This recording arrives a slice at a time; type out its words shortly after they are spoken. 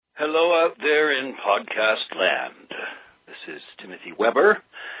Hello out there in podcast land. This is Timothy Weber,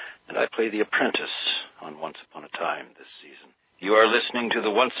 and I play the apprentice on Once Upon a Time this season. You are listening to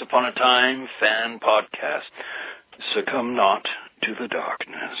the Once Upon a Time fan podcast. Succumb not to the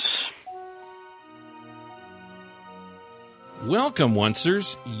darkness. Welcome,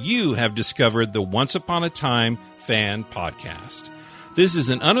 Oncers. You have discovered the Once Upon a Time fan podcast. This is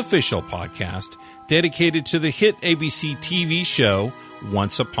an unofficial podcast dedicated to the hit ABC TV show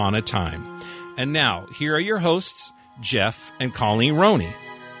Once Upon a Time. And now, here are your hosts, Jeff and Colleen Roney.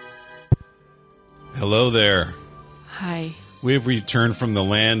 Hello there. Hi. We have returned from the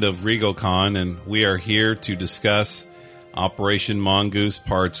land of RegalCon, and we are here to discuss Operation Mongoose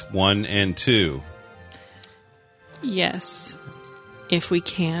Parts 1 and 2. Yes, if we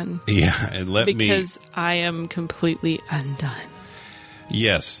can. Yeah, and because I am completely undone.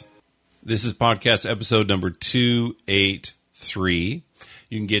 Yes. This is podcast episode number 283.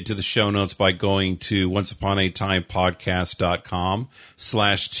 You can get to the show notes by going to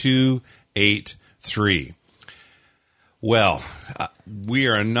onceuponatimepodcast.com/283. Well, we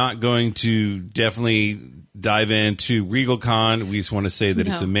are not going to definitely dive into RegalCon. We just want to say that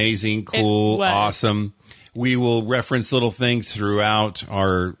It's amazing, cool, awesome. We will reference little things throughout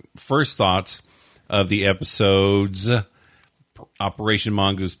our first thoughts of the episodes, Operation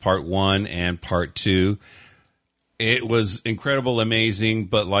Mongoose Part 1 and Part 2. It was incredible, amazing,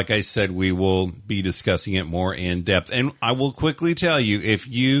 but like I said, we will be discussing it more in depth. And I will quickly tell you, if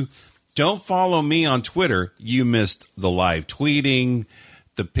you don't follow me on Twitter, you missed the live tweeting,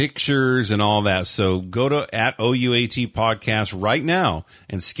 the pictures, and all that. So go to @OUAT Podcast right now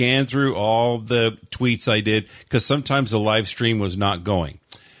and scan through all the tweets I did, because sometimes the live stream was not going.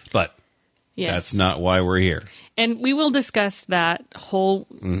 But that's not why we're here. And we will discuss that whole,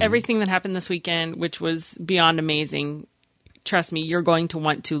 everything that happened this weekend, which was beyond amazing. Trust me, you're going to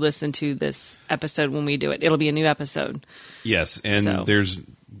want to listen to this episode when we do it. It'll be a new episode. Yes, and there's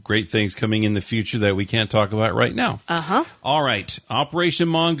great things coming in the future that we can't talk about right now. All right, Operation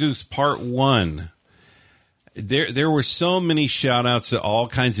Mongoose Part 1. There were so many shout-outs to all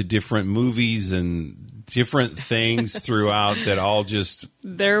kinds of different movies and different things throughout that all just...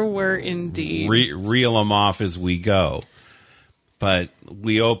 There were indeed. Reel them off as we go. But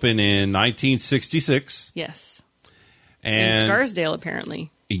we open in 1966. Yes. And in Scarsdale,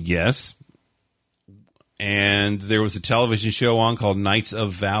 apparently. Yes. And there was a television show on called Knights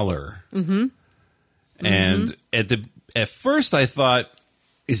of Valor. And at first I thought,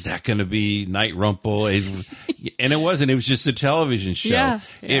 is that going to be Knight Rumpel? And it wasn't. It was just a television show. Yeah.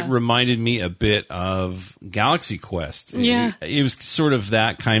 It reminded me a bit of Galaxy Quest. Yeah. It was sort of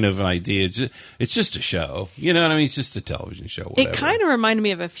that kind of an idea. It's just a show. You know what I mean? It's just a television show. Whatever. It kind of reminded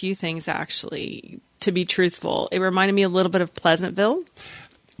me of a few things, actually, to be truthful. It reminded me a little bit of Pleasantville.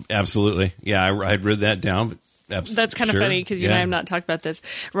 Absolutely. Yeah, I'd read that down. But that's kind of funny because you and I have not talked about this. It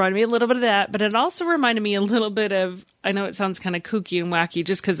reminded me a little bit of that, but it also reminded me a little bit of, I know it sounds kind of kooky and wacky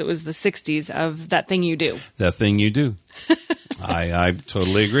just because it was the 60s, of That Thing You Do. That Thing You Do. I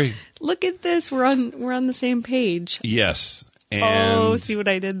totally agree. Look at this. We're on the same page. Yes. And see what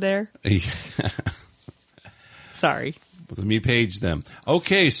I did there? Sorry. Let me page them.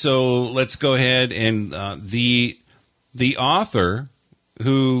 Okay, so let's go ahead and the author,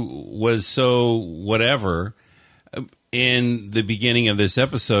 who was so whatever in the beginning of this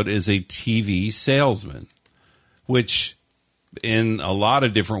episode, is a TV salesman, which in a lot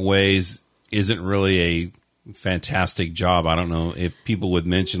of different ways isn't really a fantastic job. I don't know if people would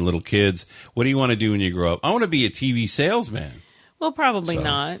mention little kids, what do you want to do when you grow up? I want to be a TV salesman. Well, probably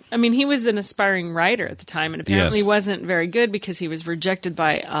not. I mean, he was an aspiring writer at the time, and apparently wasn't very good because he was rejected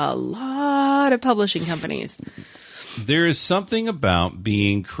by a lot of publishing companies. There is something about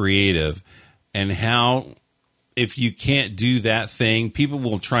being creative and how, if you can't do that thing, people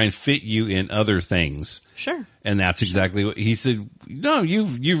will try and fit you in other things. Sure. And that's exactly what he said. No,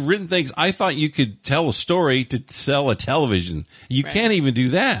 you've written things. I thought you could tell a story to sell a television. You can't even do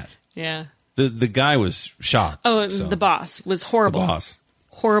that. Yeah. The guy was shocked. Oh, the boss was horrible. The boss.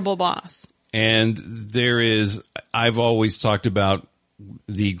 Horrible boss. And I've always talked about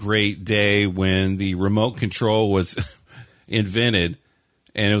the great day when the remote control was invented,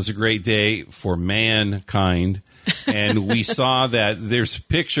 and it was a great day for mankind. And we saw that there's a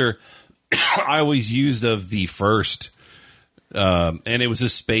picture I always used of the first, and it was a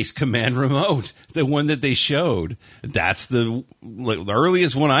Space Command remote, the one that they showed. That's the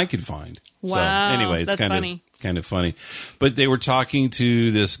earliest one I could find. Wow. So anyway, it's kind of funny. But they were talking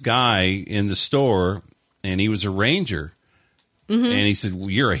to this guy in the store, and he was a ranger. Mm-hmm. And he said, well,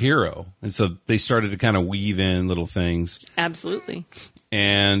 you're a hero. And so they started to kind of weave in little things. Absolutely.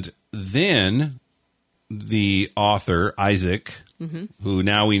 And then the author, Isaac, who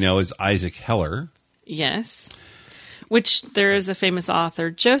now we know is Isaac Heller. Yes. Which there is a famous author,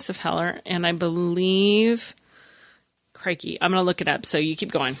 Joseph Heller, and I believe, crikey, I'm going to look it up, so you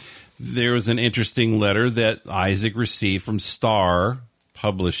keep going. There was an interesting letter that Isaac received from Star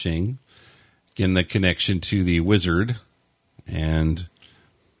Publishing, again, the connection to the wizard, and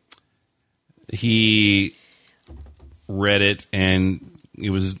he read it, and it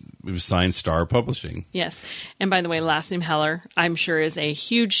was signed Star Publishing. Yes. And by the way, last name Heller, I'm sure is a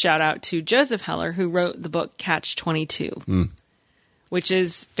huge shout out to Joseph Heller, who wrote the book Catch-22, which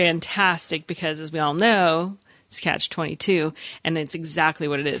is fantastic because, as we all know, it's Catch-22, and it's exactly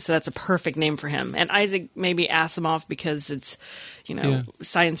what it is. So that's a perfect name for him. And Isaac maybe Asimov because it's,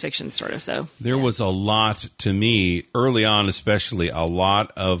 science fiction sort of. So there was a lot, to me, early on especially, a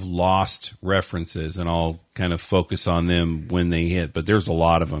lot of lost references, and I'll kind of focus on them when they hit, but there's a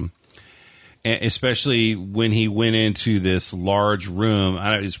lot of them. And especially when he went into this large room,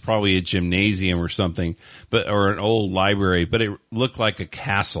 it's probably a gymnasium or something, or an old library, but it looked like a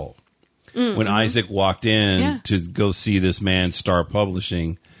castle. When Isaac walked in to go see this man, Star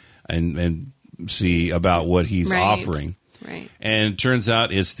Publishing, and see about what he's offering. Right. And it turns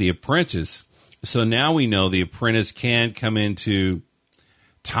out it's The Apprentice. So now we know The Apprentice can come into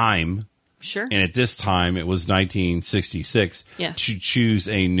time. Sure. And at this time, it was 1966, yes, to choose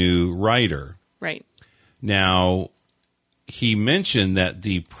a new writer. Right. Now, he mentioned that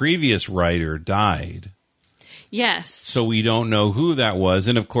the previous writer died. Yes. So we don't know who that was.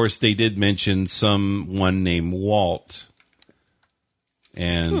 And, of course, they did mention someone named Walt.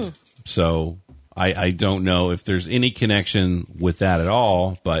 And so I don't know if there's any connection with that at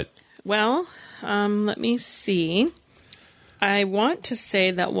all. But well, let me see. I want to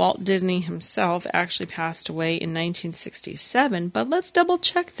say that Walt Disney himself actually passed away in 1967, but let's double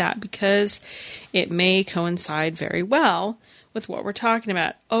check that because it may coincide very well with what we're talking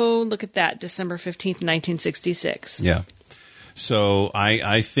about. Oh, look at that, December 15th, 1966. Yeah. So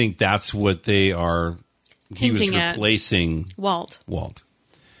I think that's what they are. He was replacing Walt.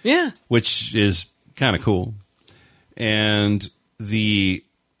 Yeah. Which is kind of cool. And he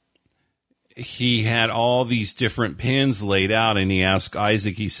had all these different pens laid out, and he asked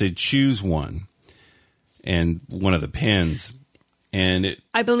Isaac, he said, choose one. And one of the pens. And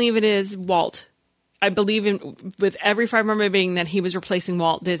I believe it is Walt. I believe with every fiber of my being that he was replacing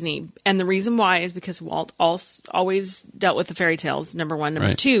Walt Disney. And the reason why is because Walt always dealt with the fairy tales, number one.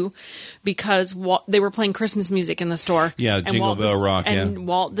 Number two, because they were playing Christmas music in the store. Yeah, Jingle Bell Rock, and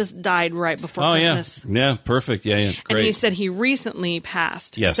Walt just died right before Christmas. Yeah, perfect. Yeah, great. And he said he recently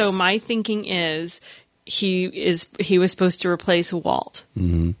passed. Yes. So my thinking is he was supposed to replace Walt.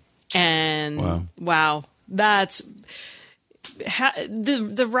 Mm-hmm. And wow, that's...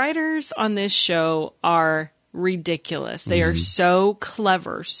 The writers on this show are ridiculous. They are so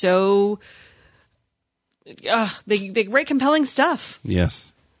clever, so they write compelling stuff.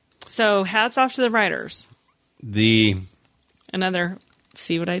 Yes. So hats off to the writers. See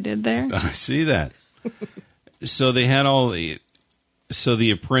what I did there? I see that. So they had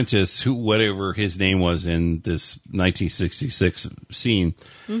the Apprentice, whatever his name was in this 1966 scene,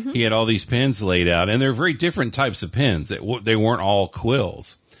 he had all these pens laid out, and they're very different types of pens. They weren't all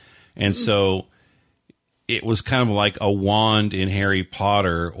quills. And so it was kind of like a wand in Harry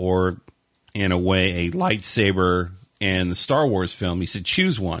Potter, or in a way, a lightsaber in the Star Wars film. He said,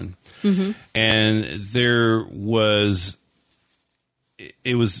 choose one. Mm-hmm. And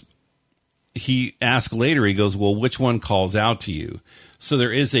he asked later, he goes, well, which one calls out to you? So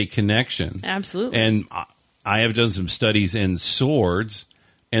there is a connection. Absolutely. And I have done some studies in swords,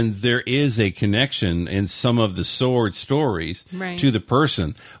 and there is a connection in some of the sword stories to the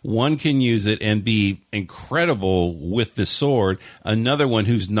person. One can use it and be incredible with the sword. Another one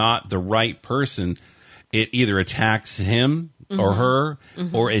who's not the right person, it either attacks him or her,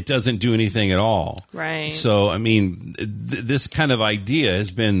 or it doesn't do anything at all. Right. So, I mean, this kind of idea has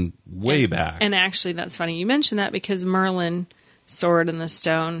been way back. And actually, that's funny. You mentioned that because Merlin... Sword in the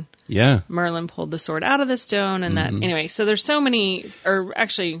Stone. Yeah. Merlin pulled the sword out of the stone, and that, anyway, so there's so many, or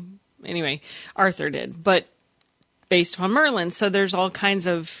actually, anyway, Arthur did, but based on Merlin, so there's all kinds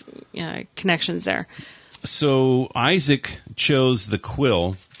of connections there. So Isaac chose the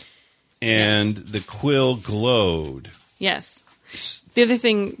quill, and the quill glowed. Yes. The other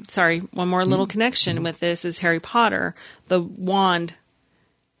thing, one more little connection with this is Harry Potter. The wand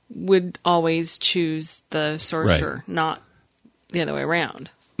would always choose the sorcerer, not the other way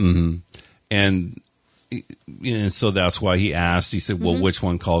around. Mm-hmm. And And so that's why he asked. He said, well, which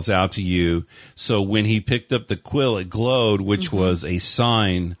one calls out to you? So when he picked up the quill, it glowed, which was a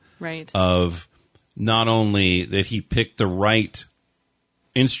sign of not only that he picked the right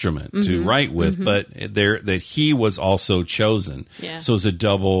instrument to write with, but that he was also chosen. Yeah. So it's a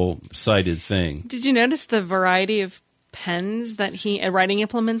double-sided thing. Did you notice the variety of pens that writing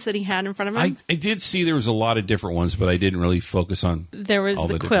implements that he had in front of him? I did see there was a lot of different ones, but I didn't really focus on. There was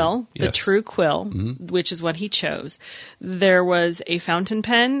the quill, the true quill, which is what he chose. There was a fountain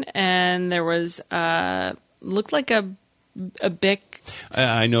pen, and there was looked like a Bic.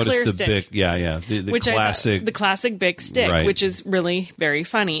 I noticed the stick, Bic, the classic, the classic Bic stick, which is really very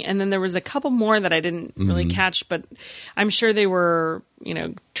funny. And then there was a couple more that I didn't really catch, but I'm sure they were,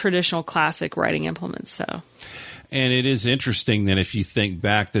 traditional classic writing implements. So. And it is interesting that if you think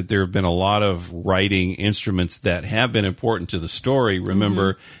back that there have been a lot of writing instruments that have been important to the story.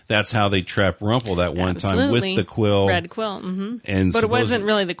 Remember, that's how they trapped Rumpel that one time with the quill. Red quill. But it wasn't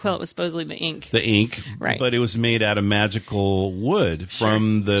really the quill. It was supposedly the ink. The ink. Right. But it was made out of magical wood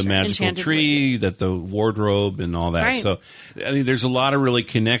from the magical Enchanted tree, wood. that the wardrobe and all that. Right. So, I mean, there's a lot of really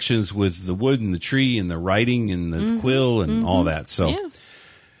connections with the wood and the tree and the writing and the quill and all that. So. Yeah.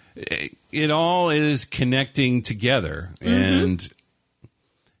 It all is connecting together, and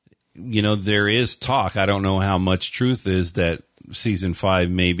there is talk. I don't know how much truth is that season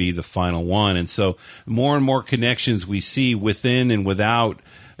 5 may be the final one, and so more and more connections we see within and without,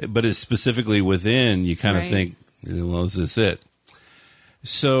 but it's specifically within. You kind of think, well, is this it?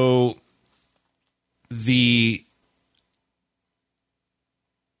 So he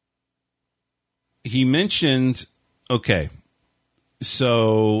mentioned, okay.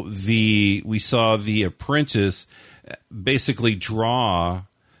 So we saw the apprentice basically draw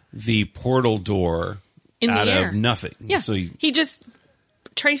the portal door out of nothing. Yeah, so he just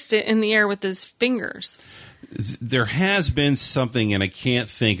traced it in the air with his fingers. There has been something, and I can't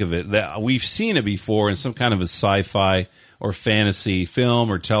think of it, that we've seen it before in some kind of a sci-fi or fantasy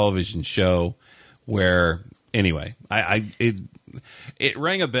film or television show where, anyway, it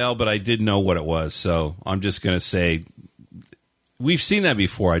rang a bell, but I didn't know what it was. So I'm just going to say, we've seen that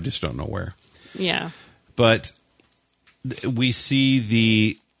before. I just don't know where. Yeah. But we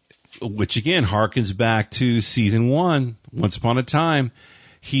see which again harkens back to season 1, Once Upon a Time.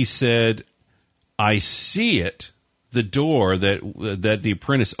 He said, I see it, the door that the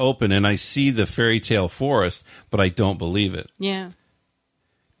apprentice opened, and I see the fairy tale forest, but I don't believe it. Yeah.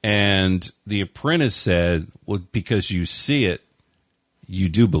 And the apprentice said, well, because you see it, you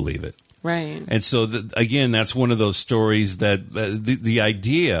do believe it. Right. And so, again, that's one of those stories that the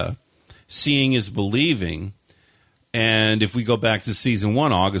idea, seeing is believing. And if we go back to season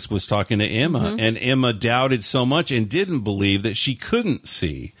 1, August was talking to Emma, and Emma doubted so much and didn't believe that she couldn't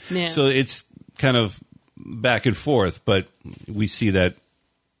see. Yeah. So it's kind of back and forth, but we see that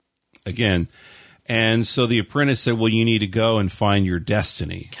again. And so the apprentice said, well, you need to go and find your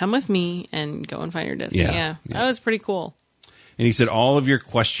destiny. Come with me and go and find your destiny. Yeah. That was pretty cool. And he said, all of your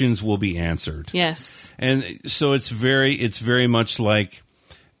questions will be answered. Yes. And so it's very much like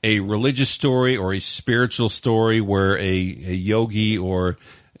a religious story or a spiritual story where a yogi or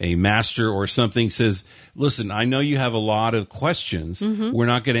a master or something says, listen, I know you have a lot of questions. We're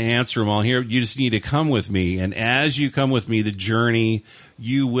not going to answer them all here. You just need to come with me. And as you come with me, the journey,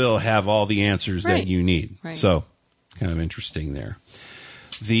 you will have all the answers that you need. Right. So kind of interesting there.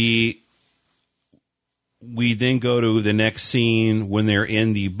 We then go to the next scene when they're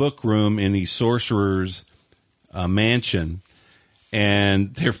in the book room in the sorcerer's mansion,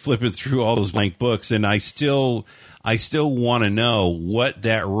 and they're flipping through all those blank books. And I still want to know what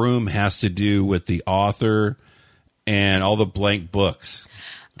that room has to do with the author and all the blank books.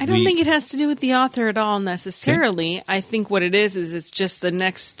 I don't think it has to do with the author at all necessarily. Okay. I think what it is it's just the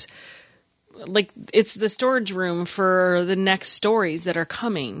next, it's the storage room for the next stories that are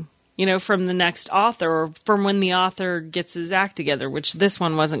coming. From the next author or from when the author gets his act together, which this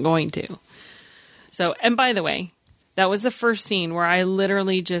one wasn't going to. So, and by the way, that was the first scene where I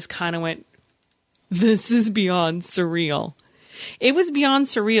literally just kind of went, this is beyond surreal. It was beyond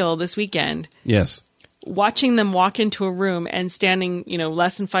surreal this weekend. Yes. Watching them walk into a room and standing,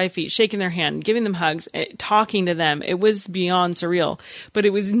 less than 5 feet, shaking their hand, giving them hugs, talking to them. It was beyond surreal. But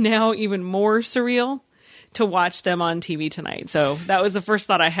it was now even more surreal to watch them on TV tonight. So that was the first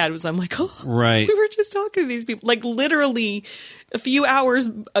thought I had I'm like, oh, right. We were just talking to these people, like literally a few hours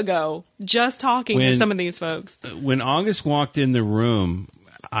ago, just talking to some of these folks. When August walked in the room,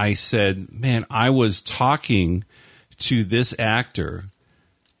 I said, man, I was talking to this actor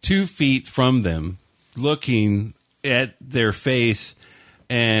 2 feet from them, looking at their face,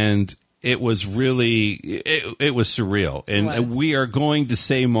 and it was really, it was surreal. And we are going to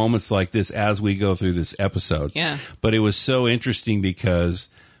say moments like this as we go through this episode. Yeah. But it was so interesting because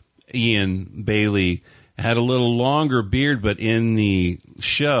Ian Bailey had a little longer beard, but in the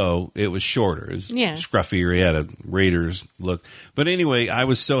show, it was shorter. It was scruffier. He had a Raiders look. But anyway, I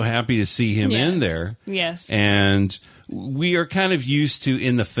was so happy to see him in there. Yes. And we are kind of used to,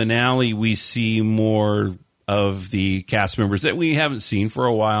 in the finale, we see more of the cast members that we haven't seen for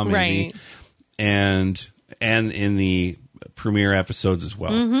a while, maybe. Right. And in the premiere episodes as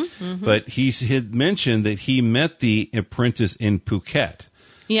well. But he had mentioned that he met the apprentice in Phuket.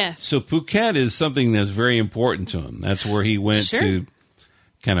 Yes. So Phuket is something that's very important to him. That's where he went to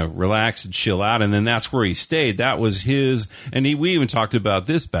kind of relax and chill out, and then that's where he stayed. That was his, and we even talked about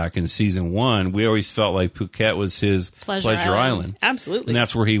this back in season 1. We always felt like Phuket was his pleasure island. Absolutely. And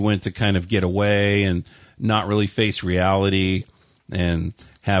that's where he went to kind of get away and not really face reality and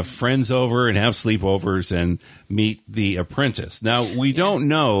have friends over and have sleepovers and meet the apprentice. Now, we don't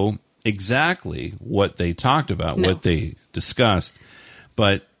know exactly what they talked about, what they discussed,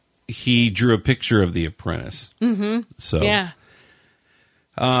 but he drew a picture of the apprentice. So, yeah.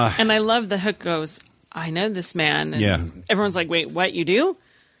 And I love the hook goes, I know this man. And everyone's like, wait, what, you do?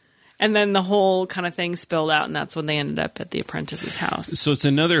 And then the whole kind of thing spilled out, and that's when they ended up at the apprentice's house. So it's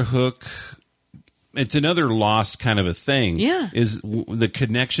another hook. It's another lost kind of a thing. Yeah. Is the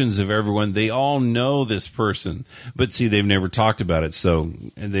connections of everyone. They all know this person, but see, they've never talked about it, so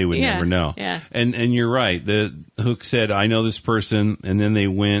they would never know. Yeah. And you're right. The hook said, I know this person, and then they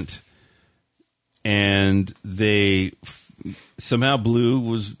went and they somehow Blue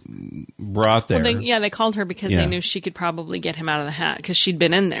was brought there. Well, they called her because they knew she could probably get him out of the hat because she'd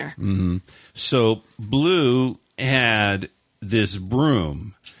been in there. So Blue had this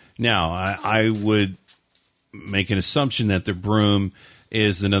broom. Now, I would make an assumption that the broom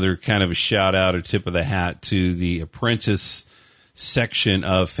is another kind of a shout out or tip of the hat to the apprentice section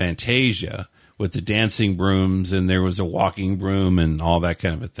of Fantasia with the dancing brooms, and there was a walking broom and all that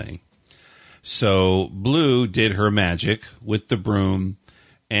kind of a thing. So Blue did her magic with the broom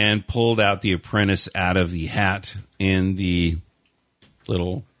and pulled out the apprentice out of the hat in the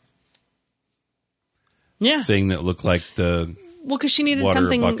little thing that looked like the because she needed water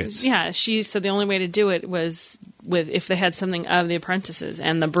something. Buckets. Yeah, she said the only way to do it was if they had something of the apprentices,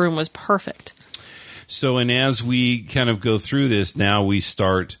 and the broom was perfect. So, and as we kind of go through this, now we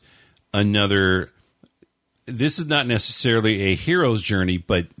start another. This is not necessarily a hero's journey,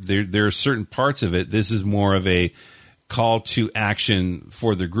 but there are certain parts of it. This is more of a call to action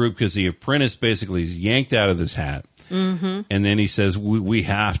for the group because the apprentice basically is yanked out of this hat. And then he says, we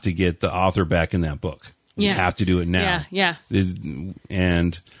have to get the author back in that book. We have to do it now. Yeah.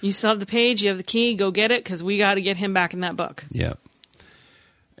 And you still have the page, you have the key, go get it because we got to get him back in that book. Yeah.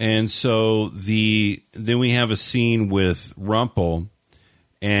 And so then we have a scene with Rumple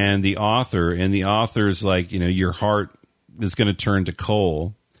and the author's like, your heart is going to turn to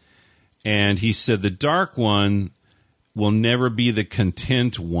coal. And he said, the dark one will never be the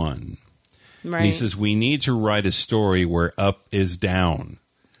content one. Right. And he says, we need to write a story where up is down.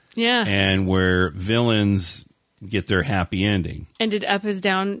 Yeah. And where villains get their happy ending. And did Up is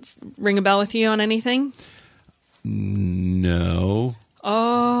Down ring a bell with you on anything? No.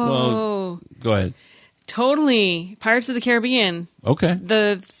 Oh. Well, go ahead. Totally. Pirates of the Caribbean. Okay.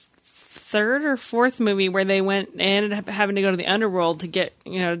 The third or fourth movie where they ended up having to go to the underworld to get,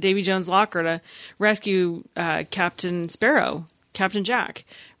 Davy Jones' locker to rescue Captain Jack.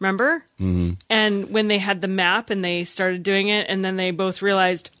 Remember? Mm-hmm. And when they had the map and they started doing it, and then they both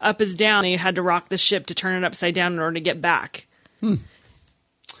realized up is down, they had to rock the ship to turn it upside down in order to get back.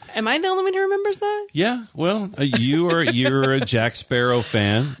 Am I the only one who remembers that? Yeah. Well, you're a Jack Sparrow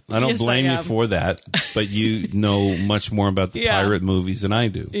fan. I don't blame you for that, but you know much more about the pirate movies than I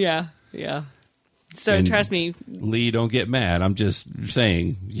do. Yeah. So trust me. Lee, don't get mad. I'm just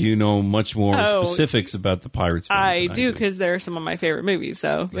saying you know much more specifics about the Pirates films. I do because they're some of my favorite movies.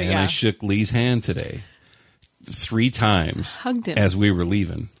 So, and I shook Lee's hand today 3 times. Hugged him as we were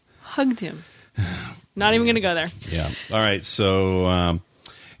leaving. Hugged him. Not even going to go there. Yeah. All right. So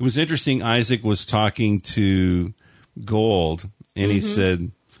it was interesting. Isaac was talking to Gold, and he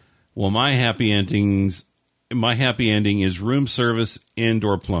said, "Well, my happy ending is room service,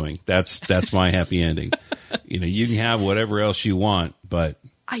 indoor plumbing. That's my happy ending. You can have whatever else you want, but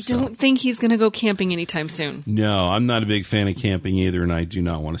I don't think he's going to go camping anytime soon. No, I'm not a big fan of camping either, and I do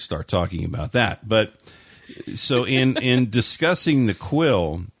not want to start talking about that. But so in discussing the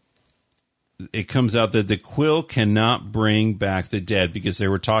quill, it comes out that the quill cannot bring back the dead because they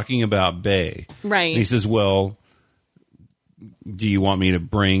were talking about Bay. Right. And he says, well, do you want me to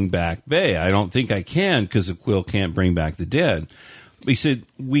bring back Bay? I don't think I can because the quill can't bring back the dead. He said,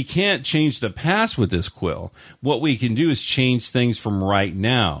 we can't change the past with this quill. What we can do is change things from right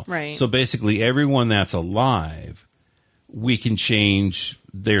now. Right. So basically, everyone that's alive, we can change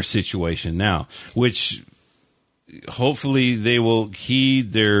their situation now, which hopefully they will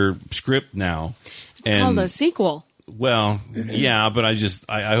heed their script now. It's called a sequel. Well, yeah, but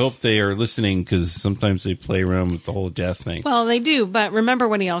I hope they are listening because sometimes they play around with the whole death thing. Well, they do. But remember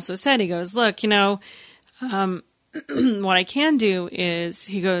what he also said. He goes, look, what I can do is,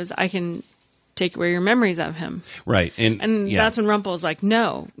 he goes, I can take away your memories of him. Right. And that's when Rumpel's like,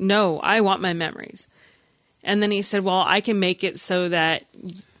 no, I want my memories. And then he said, well, I can make it so that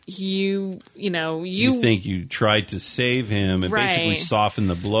you think you tried to save him and basically soften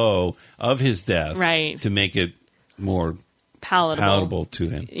the blow of his death to make it more palatable to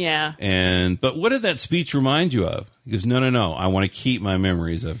him. Yeah. But what did that speech remind you of? He goes, no, I want to keep my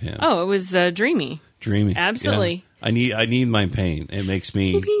memories of him. Oh, it was dreamy. Dreamy. Absolutely. Yeah. I need my pain. It makes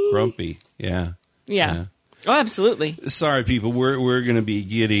me grumpy. Yeah. Oh, absolutely. Sorry, people. We're going to be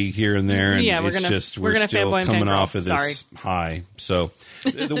giddy here and there, and we're still coming off of this high. So,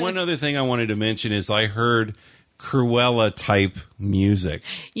 the one other thing I wanted to mention is I heard Cruella type music.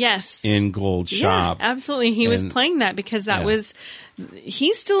 Yes. In Gold Shop. Yeah, absolutely. He was playing that because that was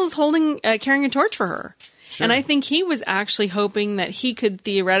he still is holding carrying a torch for her. Sure. And I think he was actually hoping that he could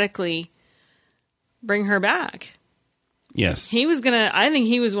theoretically bring her back. Yes. I think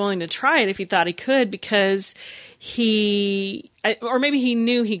he was willing to try it if he thought he could, because or maybe he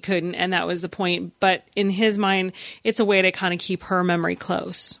knew he couldn't and that was the point, but in his mind, it's a way to kind of keep her memory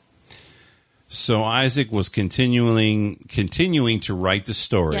close. So Isaac was continuing to write the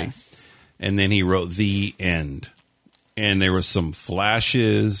story. Yes. And then he wrote the end. And there was some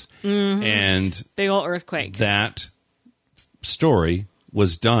flashes and big old earthquake. That story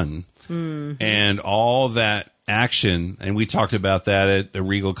was done. And all that action, and we talked about that at the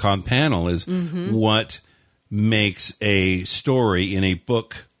RegalCon panel, is what makes a story in a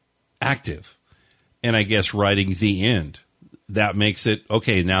book active. And I guess writing the end, that makes it,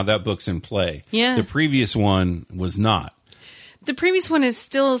 okay, now that book's in play. Yeah. The previous one was not. The previous one is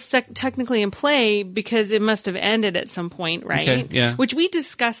still technically in play because it must have ended at some point, right? Okay, yeah. Which we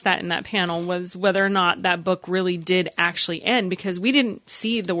discussed that in that panel, was whether or not that book really did actually end, because we didn't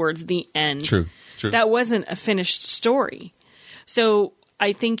see the words "the end." True. That wasn't a finished story. So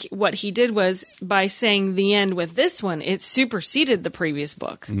I think what he did was, by saying the end with this one, it superseded the previous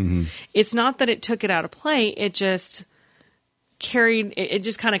book. It's not that it took it out of play. It just it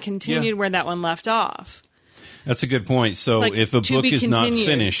just kind of continued where that one left off. That's a good point. So like, if a book is not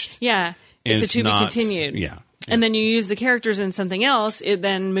finished, it's a to be continued. Yeah. And then you use the characters in something else, it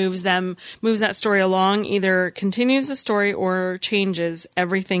then moves that story along, either continues the story or changes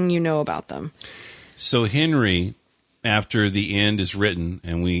everything you know about them. So Henry, after the end is written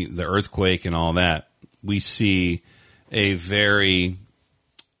and the earthquake and all that, we see a very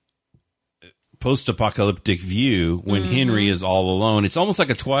post-apocalyptic view when Henry is all alone. It's almost like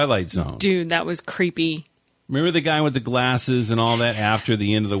a Twilight Zone. Dude, that was creepy. Remember the guy with the glasses and all that after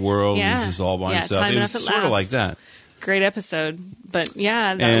the end of the world? Yeah. He's just all by himself. It was sort of like that. Great episode. But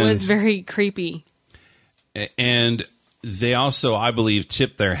that was very creepy. And they also, I believe,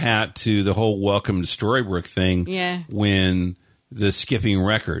 tipped their hat to the whole Welcome to Storybrooke thing. Yeah. When the skipping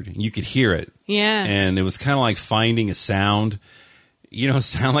record, you could hear it. Yeah. And it was kind of like finding a sound.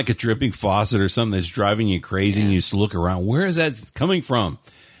 Sound like a dripping faucet or something that's driving you crazy, and you just look around. Where is that coming from?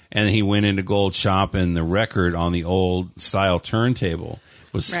 And he went into Gold Shop, and the record on the old style turntable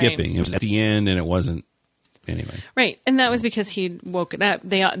was skipping. It was at the end, and it wasn't. Anyway. Right. And that was because he woke it up.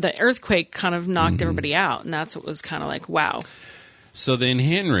 The earthquake kind of knocked everybody out, and that's what was kind of like, wow. So then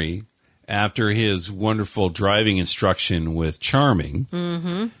Henry, after his wonderful driving instruction with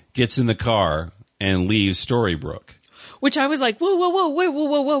Charming, gets in the car and leaves Storybrooke. Which I was like, whoa,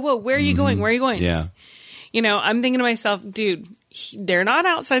 where are you going? Where are you going? Yeah. I'm thinking to myself, dude, they're not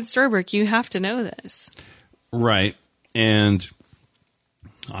outside Storybrooke. You have to know this. Right. And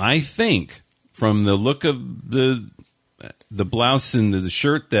I think from the look of the blouse and the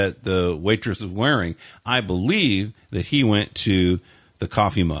shirt that the waitress was wearing, I believe that he went to the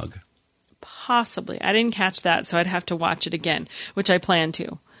coffee mug. Possibly. I didn't catch that, so I'd have to watch it again, which I plan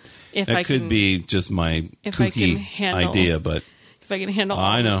to. That could be just my kooky idea, but if I can handle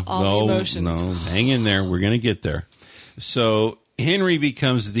all the emotions. No, hang in there. We're going to get there. So Henry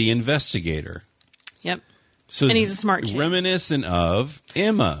becomes the investigator. Yep. So and he's a smart kid. Reminiscent of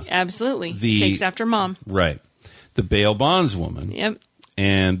Emma. Absolutely. Takes after Mom. Right. The bail bondswoman. Yep.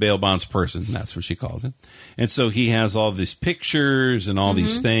 and bail bonds person. That's what she called him. And so he has all these pictures and all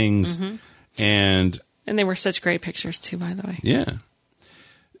these things. And they were such great pictures too, by the way. Yeah.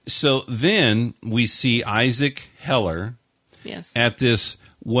 So then we see Isaac Heller at this,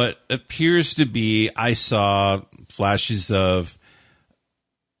 what appears to be, I saw flashes of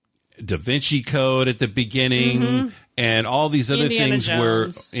Da Vinci Code at the beginning, and all these other things where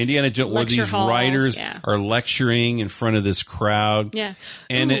Indiana Jones, where these writers are lecturing in front of this crowd. Yeah.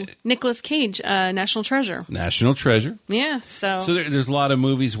 And Nicolas Cage, National Treasure. National Treasure. Yeah. So there's a lot of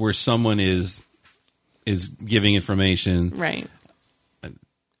movies where someone is giving information. Right.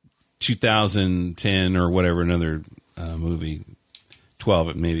 2010 or whatever, another movie,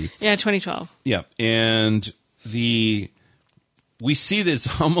 12 maybe. Yeah, 2012. Yeah. And we see that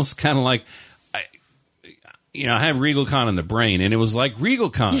it's almost kind of like, I have RegalCon in the brain, and it was like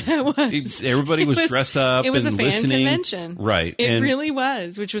RegalCon. Yeah, it was. Everybody was dressed up and listening. It was a fan convention. Right. It really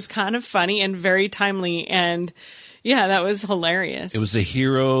was, which was kind of funny and very timely. And, yeah, that was hilarious. It was a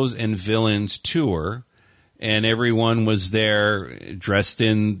Heroes and Villains tour, and everyone was there dressed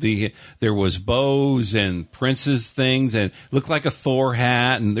in there was bows and princess things, and looked like a Thor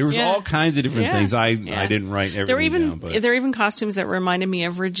hat, and there was all kinds of different things. I didn't write everything down. But there were even costumes that reminded me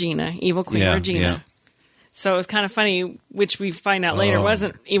of Regina, Evil Queen Regina. Yeah. So it was kind of funny, which we find out later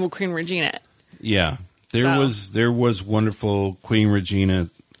wasn't Evil Queen Regina. Yeah. There was wonderful Queen Regina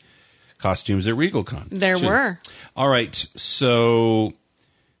costumes at RegalCon. There were. All right. So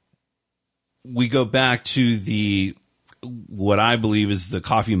we go back to what I believe is the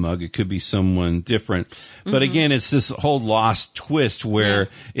coffee mug. It could be someone different. But again, it's this whole lost twist where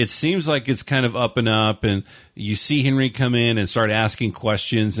it seems like it's kind of up and up, and you see Henry come in and start asking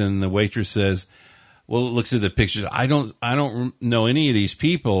questions, and the waitress says, well, it looks at the pictures. I don't know any of these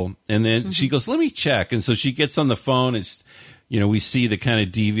people. And then she goes, let me check. And so she gets on the phone. It's, we see the kind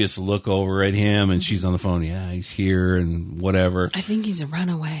of devious look over at him, and she's on the phone. Yeah, he's here and whatever. I think he's a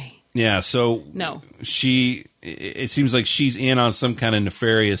runaway. Yeah. So no, it seems like she's in on some kind of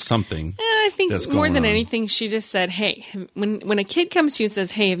nefarious something. I think more than anything, she just said, hey, when a kid comes to you and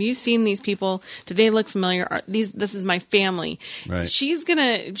says, hey, have you seen these people? Do they look familiar? This is my family. Right. She's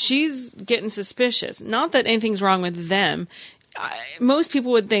getting suspicious. Not that anything's wrong with them. Most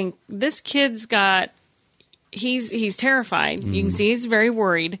people would think this kid's he's terrified. You can see he's very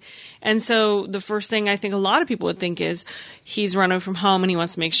worried. And so the first thing I think a lot of people would think is he's running from home and he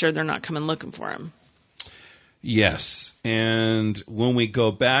wants to make sure they're not coming looking for him. Yes. And when we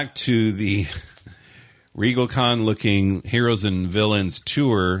go back to the RegalCon looking Heroes and Villains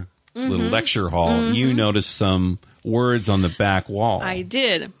tour, little lecture hall, you noticed some words on the back wall. I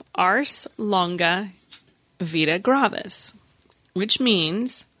did. Ars longa vita gravis, which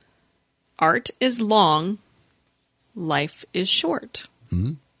means art is long, life is short.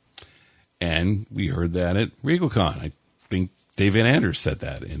 Mm-hmm. And we heard that at RegalCon. I think David Anders said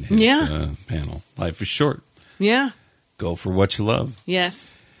that in his panel. Life is short. Yeah. Go for what you love.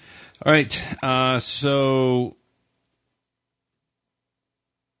 Yes. All right.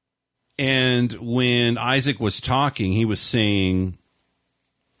 And when Isaac was talking, he was saying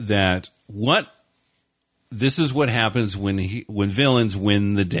that this is what happens when villains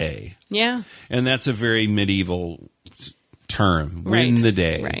win the day. Yeah. And that's a very medieval term. Win the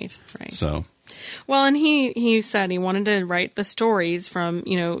day. Right. So. Well, and he said he wanted to write the stories from,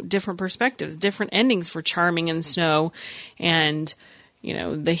 different perspectives, different endings for Charming and Snow and,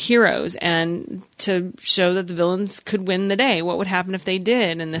 the heroes, and to show that the villains could win the day. What would happen if they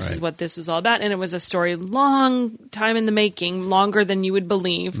did? And this is what this was all about. And it was a story long time in the making, longer than you would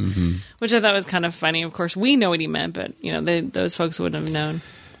believe, which I thought was kind of funny. Of course, we know what he meant, but, those folks wouldn't have known.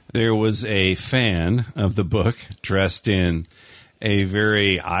 There was a fan of the book dressed in a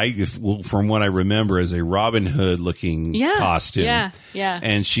from what I remember, as a Robin Hood looking costume. Yeah.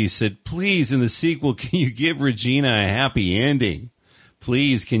 And she said, please, in the sequel, can you give Regina a happy ending?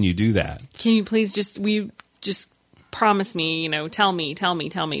 Please, can you do that? Can you please just promise me, tell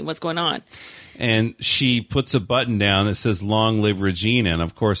me what's going on? And she puts a button down that says, long live Regina. And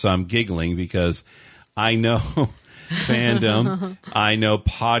of course I'm giggling because I know fandom, I know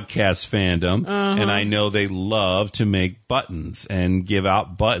podcast fandom, and I know they love to make buttons and give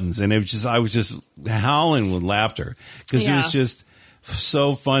out buttons. And I was just howling with laughter because it was just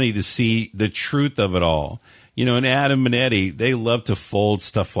so funny to see the truth of it all. and Adam and Eddie, they love to fold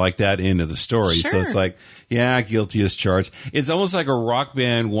stuff like that into the story. Sure. So it's like, yeah, guilty as charged. It's almost like a rock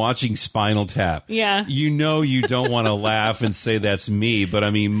band watching Spinal Tap. Yeah. You don't want to laugh and say that's me, but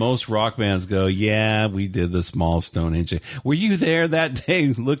I mean, most rock bands go, yeah, we did the small Stonehenge. Were you there that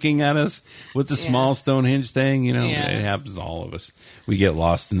day looking at us with the small Stonehenge thing? It happens to all of us. We get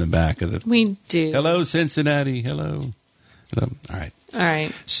lost in the back of the... We do. Hello, Cincinnati. Hello. All right. All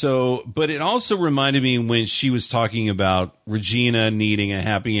right. So, but it also reminded me when she was talking about Regina needing a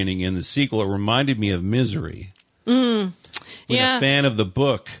happy ending in the sequel, it reminded me of Misery. When a fan of the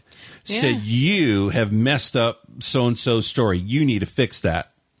book said, you have messed up so-and-so's story. You need to fix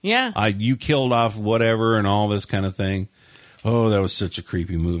that. Yeah. You killed off whatever and all this kind of thing. Oh, that was such a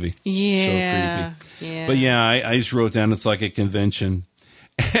creepy movie. Yeah. So creepy. Yeah. But yeah, I just wrote down it's like a convention.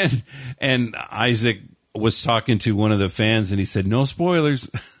 And Isaac was talking to one of the fans and he said, no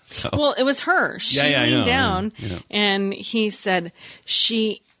spoilers. So. Well, it was her. She leaned down yeah. and he said,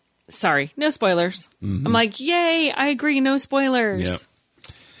 sorry, no spoilers. Mm-hmm. I'm like, yay, I agree, no spoilers. Yep.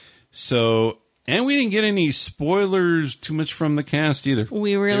 So, and we didn't get any spoilers too much from the cast either.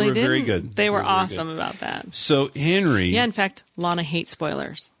 We really didn't. They were very good. They were awesome about that. So, Henry. Yeah, in fact, Lana hates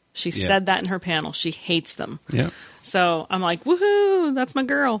spoilers. She said that in her panel. She hates them. Yeah. So I'm like, woohoo, that's my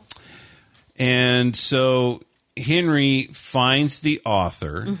girl. And so Henry finds the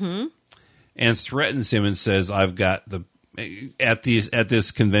author and threatens him and says, I've got at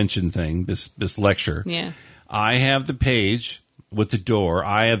this convention thing, this lecture. Yeah. I have the page with the door.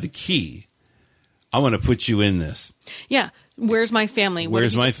 I have the key. I want to put you in this. Yeah. Where's my family?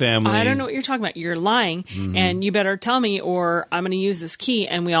 Where's my family? I don't know what you're talking about. You're lying, and you better tell me, or I'm going to use this key,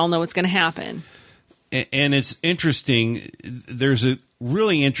 and we all know what's going to happen. And it's interesting. There's a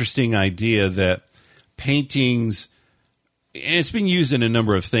really interesting idea that paintings, and it's been used in a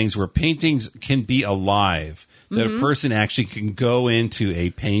number of things, where paintings can be alive, that a person actually can go into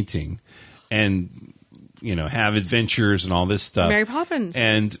a painting and, have adventures and all this stuff. Mary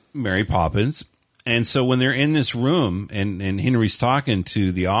Poppins. And so when they're in this room and Henry's talking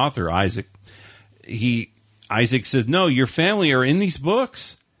to the author, Isaac says, no, your family are in these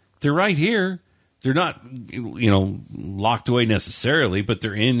books. They're right here. They're not, locked away necessarily, but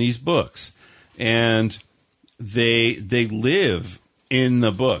they're in these books. And they live in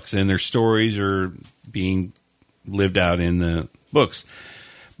the books, and their stories are being lived out in the books.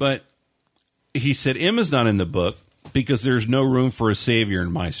 But he said, Emma's not in the book because there's no room for a savior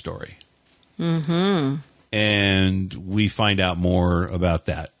in my story. Mm-hmm. And we find out more about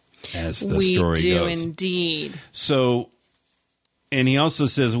that as the story goes. We do indeed. So, and he also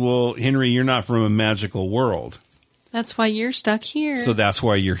says, well, Henry, you're not from a magical world. That's why you're stuck here. So that's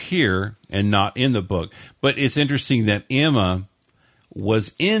why you're here and not in the book. But it's interesting that Emma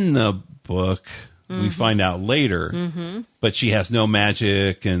was in the book. We find out later, but she has no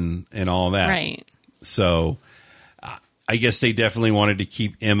magic and all that. Right. So I guess they definitely wanted to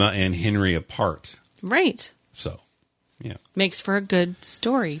keep Emma and Henry apart. Right. So, yeah. Makes for a good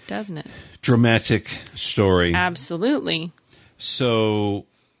story, doesn't it? Dramatic story. Absolutely. So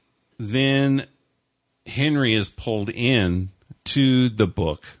then Henry is pulled in to the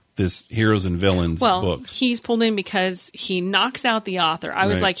book, this Heroes and Villains book. Well, he's pulled in because he knocks out the author. I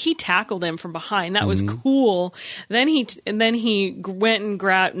was like, he tackled him from behind. That was cool. Then he went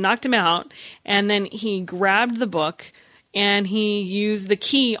and knocked him out, and then he grabbed the book, and he used the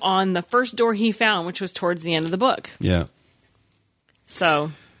key on the first door he found, which was towards the end of the book. Yeah.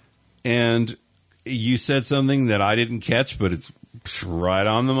 So. And you said something that I didn't catch, but it's right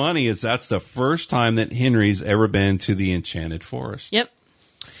on the money. That's the first time that Henry's ever been to the Enchanted Forest. Yep.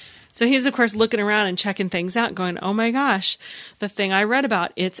 So he's, of course, looking around and checking things out, going, oh my gosh, the thing I read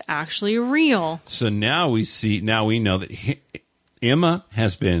about, it's actually real. So now we know that Emma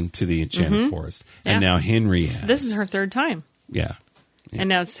has been to the Enchanted Forest, and now Henry has. This is her third time. Yeah. And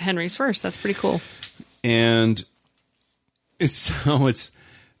now it's Henry's first. That's pretty cool. And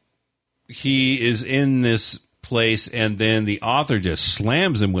he is in this place, and then the author just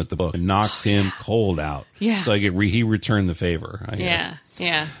slams him with the book and knocks him cold out. Yeah. So he returned the favor, I guess.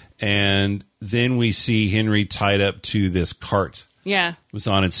 Yeah. And then we see Henry tied up to this cart. Yeah. It was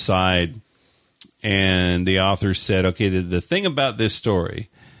on its side. And the author said, okay, the thing about this story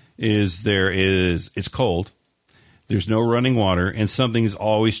is it's cold. There's no running water, and something's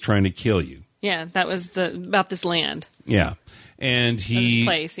always trying to kill you. Yeah, that was about this land. Yeah. And this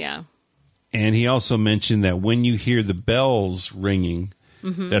place, yeah. And he also mentioned that when you hear the bells ringing,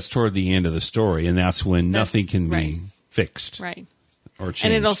 that's toward the end of the story, and that's when nothing can be fixed. Right. Or changed.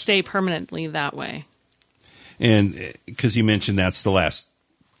 And it'll stay permanently that way. And because he mentioned that's the last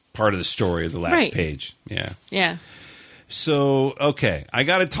part of the story of the last page. Yeah. Yeah. So, okay, I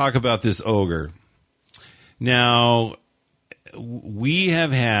got to talk about this ogre. Now,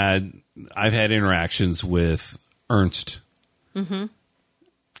 I've had interactions with Ernst. Mm-hmm.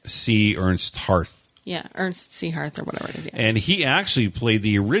 C. Ernst Harth. Yeah, Ernst C. Harth or whatever it is. Yeah. And he actually played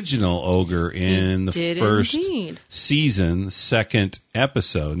the original ogre in the first season, second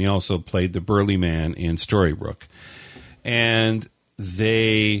episode. And he also played the burly man in Storybrooke. And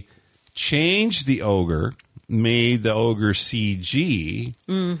they changed the ogre, made the ogre CG.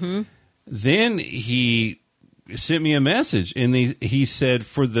 Mm-hmm. Then he sent me a message, and he said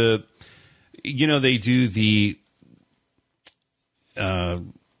for the, they do the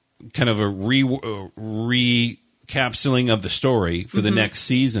kind of a recapsuling of the story for the next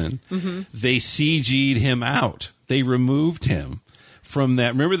season. Mm-hmm. They CG'd him out. They removed him from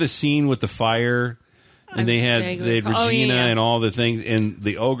that. Remember the scene with the fire? And they had Regina and all the things, and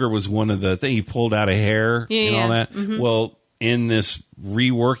the ogre was one of the things. He pulled out a hair and all that. Mm-hmm. Well, in this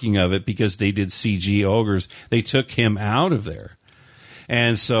reworking of it, because they did CG ogres, they took him out of there.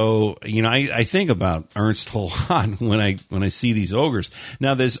 And so, I think about Ernst a lot when I see these ogres.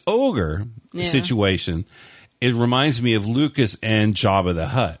 Now, this ogre situation, it reminds me of Lucas and Jabba the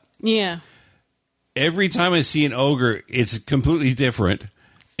Hutt. Yeah. Every time I see an ogre, it's completely different.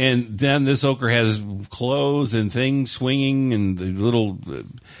 And then this ogre has clothes and things swinging and the little,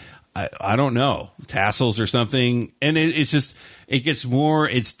 I don't know, tassels or something. And it gets more,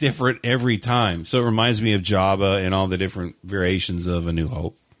 it's different every time. So it reminds me of Jabba and all the different variations of A New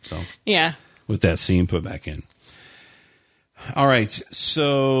Hope. So yeah, with that scene put back in. All right.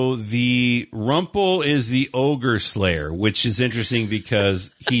 So the Rumple is the ogre slayer, which is interesting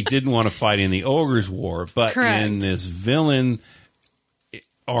because he didn't want to fight in the ogre's war, but in this villain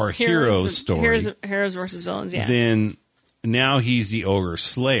or hero story, heroes versus villains, then now he's the ogre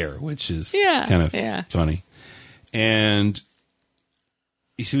slayer, which is kind of funny. And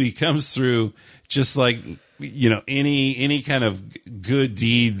so he comes through just like, any kind of good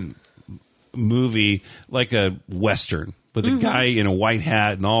deed movie, like a Western with a guy in a white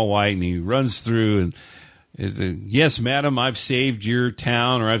hat and all white, and he runs through and yes, madam, I've saved your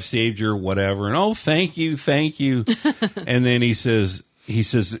town, or I've saved your whatever. And oh, thank you. And then he says,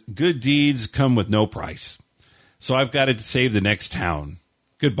 good deeds come with no price. So I've got to save the next town.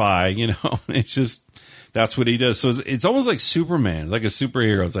 Goodbye. It's just, that's what he does. So it's almost like Superman, like a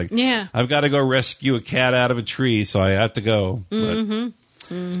superhero. It's like, I've got to go rescue a cat out of a tree, so I have to go.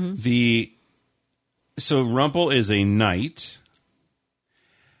 So Rumple is a knight,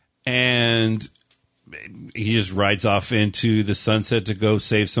 and he just rides off into the sunset to go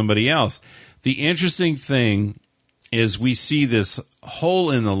save somebody else. The interesting thing is we see this hole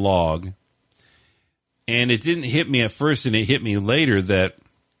in the log, and it didn't hit me at first, and it hit me later that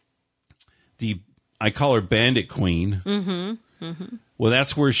I call her Bandit Queen. Mm-hmm. Mm-hmm. Well,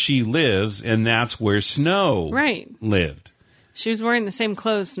 that's where she lives, and that's where Snow lived. She was wearing the same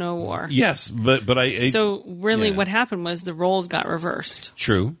clothes Snow wore. Yes, but so really what happened was the roles got reversed.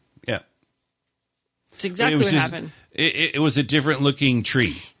 True. Yeah. It's exactly what happened. It was a different looking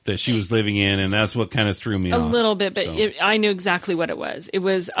tree that she was living in, and that's what kind of threw me off. A little bit, but I knew exactly what it was. It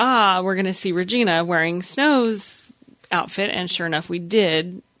was, we're going to see Regina wearing Snow's outfit, and sure enough, we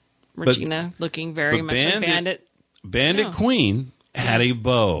did. Regina looking very much like Bandit. Bandit Queen had a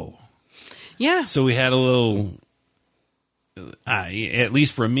bow. Yeah. So we had a little, at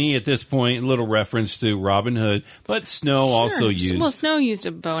least for me at this point, a little reference to Robin Hood, but Snow also used. Well, Snow used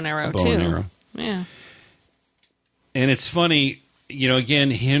a bow and arrow too. Yeah. And it's funny, again,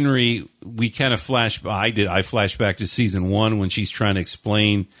 Henry, we kind of I flashed back to season 1 when she's trying to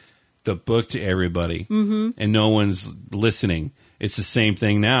explain the book to everybody, and no one's listening. It's the same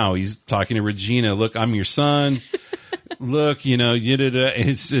thing now. He's talking to Regina. Look, I'm your son. Look, and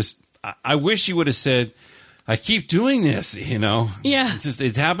it's just, I wish he would have said, I keep doing this, Yeah.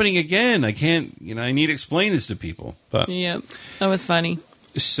 It's happening again. I can't, I need to explain this to people. But yep. That was funny.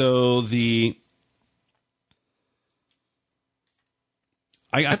 So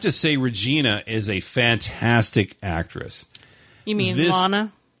I have to say Regina is a fantastic actress. You mean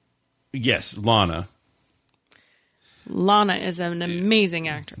Lana? Yes, Lana. Lana is an amazing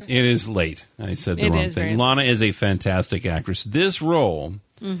actress. It is late. I said the wrong thing. Lana is a fantastic actress. This role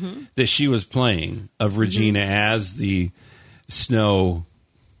that she was playing of Regina as the Snow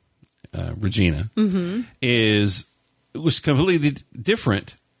Regina was completely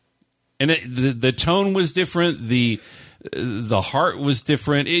different, and the tone was different. The heart was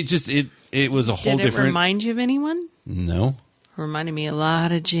different. It was a whole different. Did it remind you of anyone? No. Reminded me a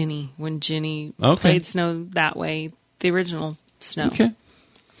lot of Ginny when Ginny played Snow that way. The original Snow. Okay.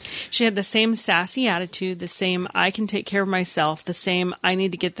 She had the same sassy attitude, the same I can take care of myself, the same I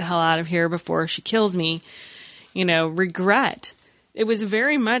need to get the hell out of here before she kills me, regret. It was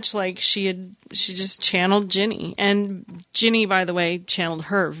very much like she just channeled Ginny. And Ginny, by the way, channeled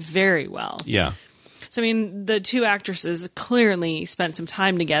her very well. Yeah. So, I mean, the two actresses clearly spent some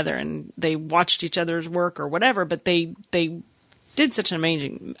time together and they watched each other's work or whatever, but they did such an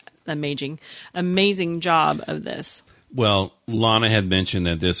amazing job of this. Well, Lana had mentioned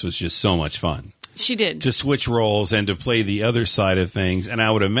that this was just so much fun. She did. To switch roles and to play the other side of things. And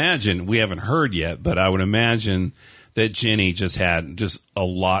I would imagine, we haven't heard yet, but I would imagine that Ginny just had just a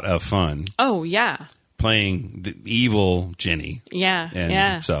lot of fun. Oh, yeah. Playing the evil Ginny. Yeah, and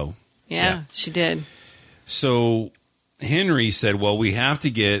yeah. So, yeah, she did. So Henry said, well, we have to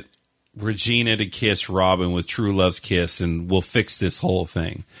get Regina to kiss Robin with True Love's kiss, and we'll fix this whole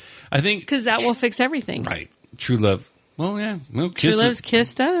thing. I think... Because that will fix everything. Right. True Love... Well, yeah. Well, True Love's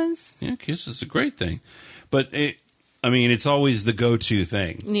kiss does. Yeah, kiss is a great thing. But, it's always the go-to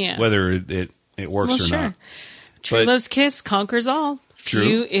thing. Yeah. Whether it works or not. True Love's kiss conquers all.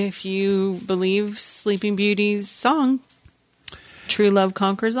 True. If you believe Sleeping Beauty's song, True Love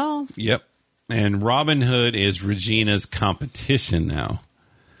conquers all. Yep. And Robin Hood is Regina's competition now.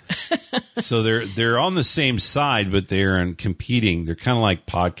 So they're on the same side, but they're competing. They're kind of like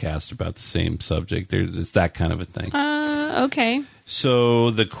podcasts about the same subject. It's that kind of a thing. Okay. So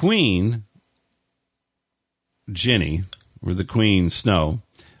the Queen, Ginny, or the Queen Snow,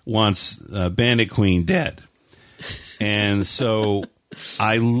 wants Bandit Queen dead. And so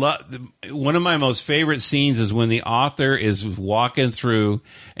I love one of my most favorite scenes is when the author is walking through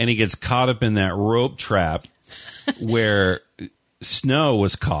and he gets caught up in that rope trap where Snow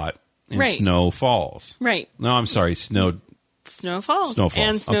was caught in right. Snow Falls. Right. No, I'm sorry, Snow Falls.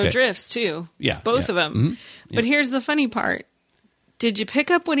 And Snow Drifts, too. Yeah. Both of them. Mm-hmm. Yeah. But here's the funny part. Did you pick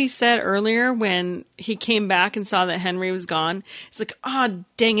up what he said earlier when he came back and saw that Henry was gone? It's like, oh,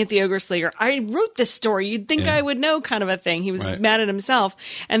 dang it, the Ogre Slayer. I wrote this story. You'd think I would know, kind of a thing. He was mad at himself.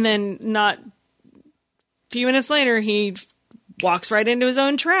 And then not a few minutes later, he walks right into his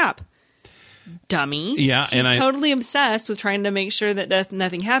own trap. Dummy. Yeah. He's totally obsessed with trying to make sure that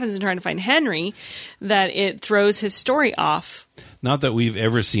nothing happens and trying to find Henry, that it throws his story off. Not that we've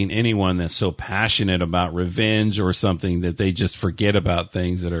ever seen anyone that's so passionate about revenge or something that they just forget about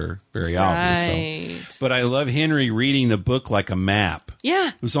things that are very obvious. So. But I love Henry reading the book like a map. Yeah.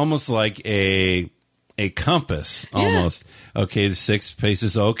 It was almost like a compass, almost. Yeah. Okay, the 6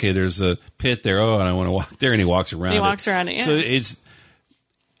 paces. Okay, there's a pit there. Oh, and I want to walk there. And he walks around He walks around it, yeah. So it's...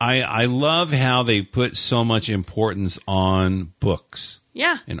 I love how they put so much importance on books.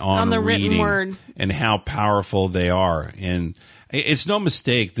 Yeah. And on the reading written word. And how powerful they are. And it's no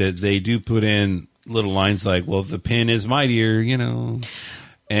mistake that they do put in little lines like, well, the pen is mightier,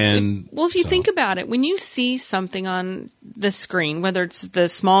 And well, if you think about it, when you see something on the screen, whether it's the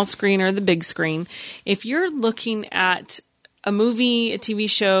small screen or the big screen, if you're looking at a movie, a TV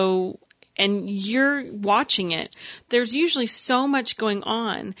show, and you're watching it, there's usually so much going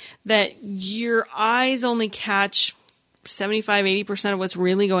on that your eyes only catch 75, 80% of what's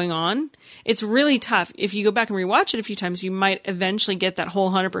really going on. It's really tough. If you go back and rewatch it a few times, you might eventually get that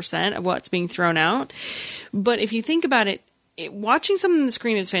whole 100% of what's being thrown out. But if you think about it, watching something on the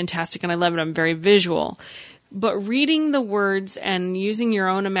screen is fantastic, and I love it. I'm very visual. But reading the words and using your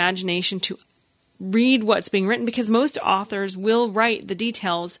own imagination to read what's being written, because most authors will write the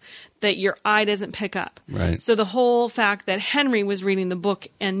details that your eye doesn't pick up. Right. So the whole fact that Henry was reading the book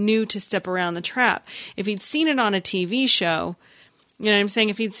and knew to step around the trap, if he'd seen it on a TV show, you know what I'm saying?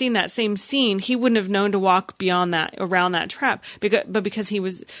 If he'd seen that same scene, he wouldn't have known to walk beyond that, around that trap. Because he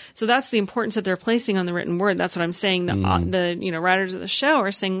was, so that's the importance that they're placing on the written word. That's what I'm saying. The writers of the show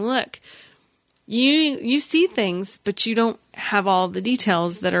are saying, look, you see things, but you don't have all the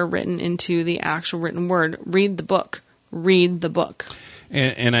details that are written into the actual written word. Read the book. Read the book.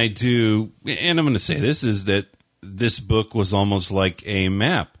 And I do, and I'm going to say this, is that this book was almost like a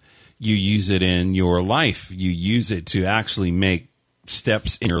map. You use it in your life. You use it to actually make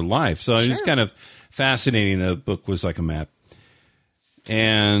steps in your life. So it was kind of fascinating. The book was like a map.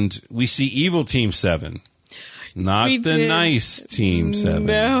 And we see evil Team 7. Not the nice Team 7.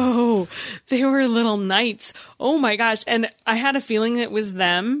 No, they were little knights. Oh my gosh. And I had a feeling it was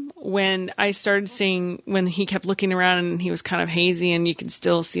them when I started seeing, when he kept looking around and he was kind of hazy and you could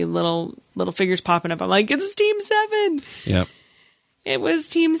still see little figures popping up. I'm like, it's Team 7. Yep. It was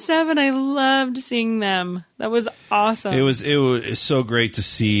Team 7. I loved seeing them. That was awesome. It was so great to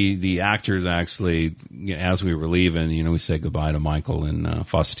see the actors actually, as we were leaving, we said goodbye to Michael and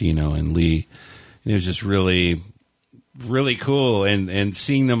Faustino and Lee. It was just really really cool. And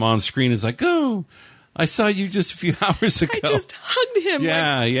seeing them on screen is like, oh, I saw you just a few hours ago. I just hugged him.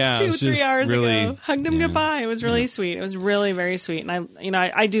 Yeah. 2-3 hours ago. Hugged him goodbye. It was really sweet. It was really very sweet. And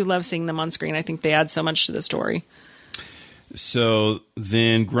I do love seeing them on screen. I think they add so much to the story. So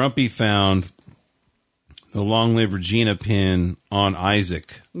then Grumpy found the Long Live Regina pin on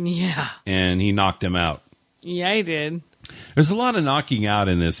Isaac. Yeah. And he knocked him out. Yeah, he did. There's a lot of knocking out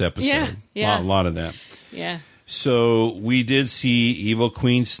in this episode. Yeah. A lot of that. Yeah. So we did see Evil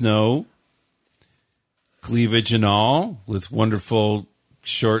Queen Snow, cleavage and all, with wonderful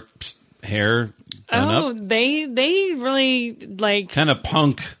short hair. They really kind of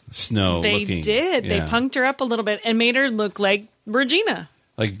punk Snow. They looking. did. They punked her up a little bit and made her look like Regina,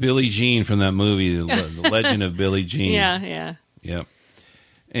 like Billie Jean from that movie, the Legend of Billie Jean. Yeah. Yep.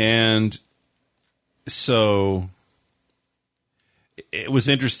 And so it was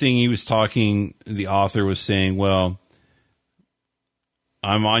interesting. He was talking. The author was saying, "Well,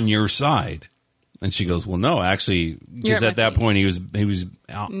 I'm on your side." And she goes, well, no, actually, because at that point he was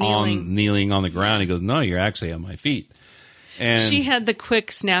kneeling on the ground. He goes, no, you're actually at my feet. And she had the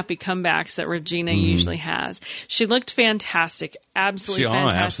quick, snappy comebacks that Regina usually has. She looked fantastic, absolutely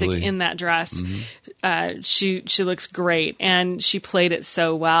fantastic in that dress. She looks great, and she played it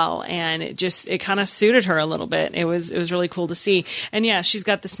so well, and it kind of suited her a little bit. It was really cool to see. And yeah, she's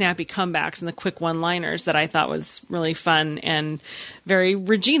got the snappy comebacks and the quick one-liners that I thought was really fun and very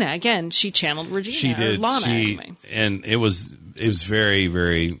Regina. Again, she channeled Regina. She did. Or Lana, anyway. And it was very,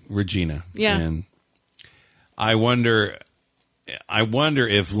 very Regina. Yeah. And I wonder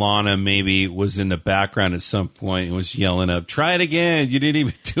if Lana maybe was in the background at some point and was yelling up, try it again. You didn't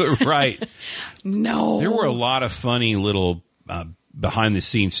even do it right. No. There were a lot of funny little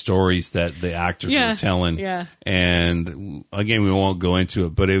behind-the-scenes stories that the actors were telling. Yeah. And again, we won't go into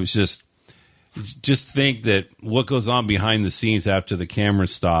it, but it was just think that what goes on behind the scenes after the camera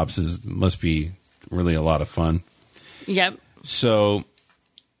stops must be really a lot of fun. Yep. So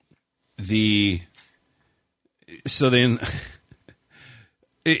then...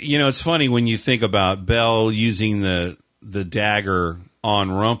 it's funny when you think about Belle using the dagger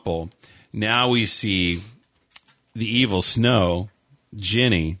on Rumple. Now we see the evil Snow,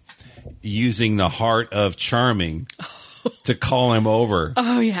 Ginny, using the heart of Charming to call him over.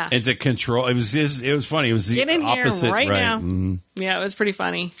 Oh yeah, and to control. It was funny. It was the Get in opposite here right now. Mm-hmm. Yeah, it was pretty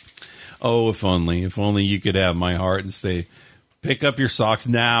funny. Oh, if only you could have my heart and say, pick up your socks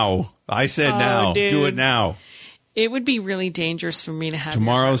now. I said now. Dude. Do it now. It would be really dangerous for me to have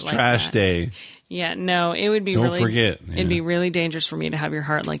tomorrow's your heart trash like that. day. Yeah, no, it would be Don't really forget. Yeah. It'd be really dangerous for me to have your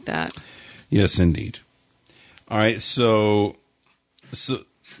heart like that. Yes, indeed. All right, so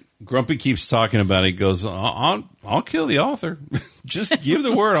Grumpy keeps talking about it. He goes, I'll kill the author. Just give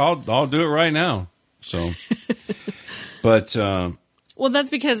the word. I'll do it right now. So, but well,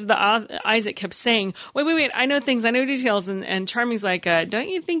 that's because Isaac kept saying, wait, I know things, I know details. And Charming's like, don't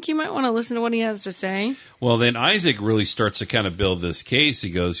you think you might want to listen to what he has to say? Well, then Isaac really starts to kind of build this case.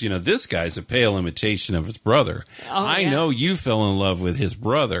 He goes, this guy's a pale imitation of his brother. I know you fell in love with his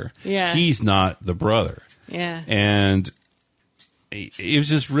brother. Yeah. He's not the brother. Yeah. And it was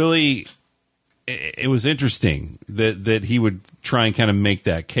just really, it was interesting that he would try and kind of make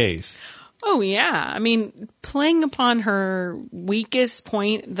that case. Oh, yeah. I mean, playing upon her weakest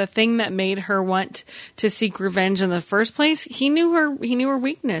point, the thing that made her want to seek revenge in the first place, he knew her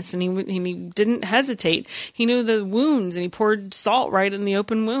weakness, and he didn't hesitate. He knew the wounds, and he poured salt right in the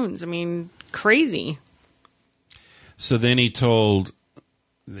open wounds. I mean, crazy. So then he told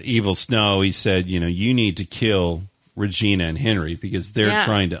the evil Snow, he said, you need to kill Regina and Henry because they're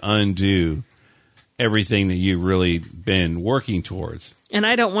trying to undo everything that you've really been working towards. And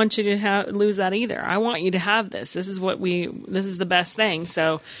I don't want you to lose that either. I want you to have this. This is the best thing.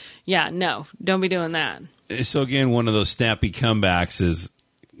 So, yeah, no, don't be doing that. So again, one of those snappy comebacks is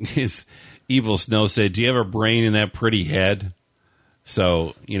evil Snow said, do you have a brain in that pretty head?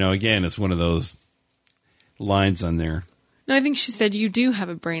 So, again, it's one of those lines on there. No, I think she said, you do have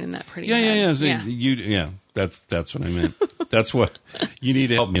a brain in that pretty head. Yeah. That's what I meant. That's what you need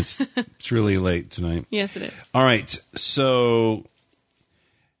to help me. It's really late tonight. Yes, it is. All right. So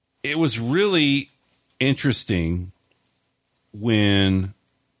it was really interesting when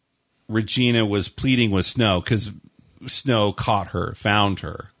Regina was pleading with Snow because Snow found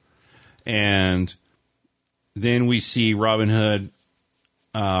her. And then we see Robin Hood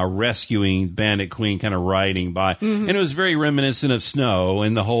rescuing Bandit Queen, kind of riding by. Mm-hmm. And it was very reminiscent of Snow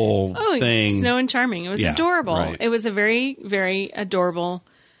and the whole thing. Snow and Charming. It was adorable. Right. It was a very, very adorable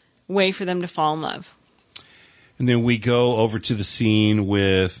way for them to fall in love. And then we go over to the scene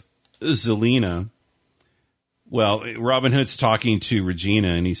with Zelena Well, Robin Hood's talking to Regina,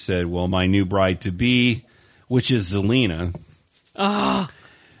 and he said, well, my new bride-to-be, which is Zelena. Oh.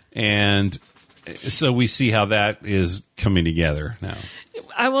 And so we see how that is coming together now.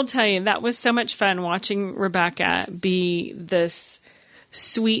 I will tell you, that was so much fun watching Rebecca be this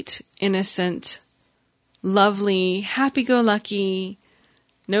sweet, innocent, lovely, happy-go-lucky,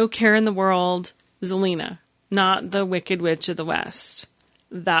 no care in the world Zelena, not the Wicked Witch of the West.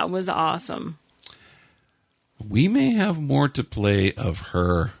 That was awesome. We may have more to play of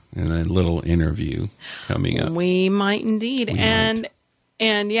her in a little interview coming up. We might indeed. And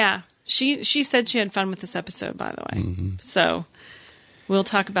yeah, she said she had fun with this episode, by the way. Mm-hmm. So we'll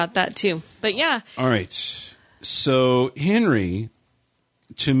talk about that too. But yeah. All right. So Henry,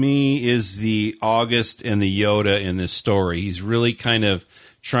 to me, is the August and the Yoda in this story. He's really kind of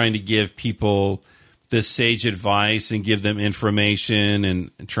trying to give people this sage advice and give them information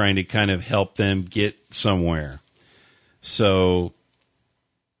and trying to kind of help them get somewhere. So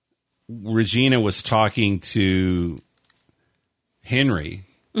Regina was talking to Henry,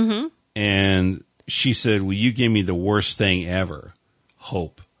 mm-hmm. and she said, will you give me the worst thing ever?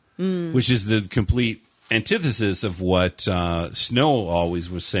 Hope. Which is the complete antithesis of what Snow always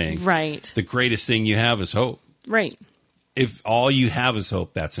was saying. Right. The greatest thing you have is hope. Right. If all you have is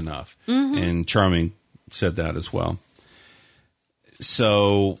hope, that's enough. Mm-hmm. And Charming said that as well.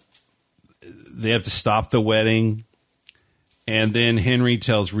 So they have to stop the wedding, and then Henry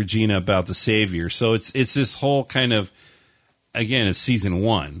tells Regina about the Savior. So it's this whole kind of, again, it's season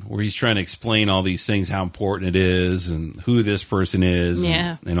 1 where he's trying to explain all these things, how important it is, and who this person is,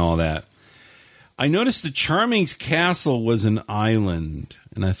 and all that. I noticed that Charming's castle was an island,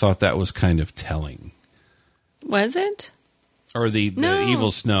 and I thought that was kind of telling. Was it? Or the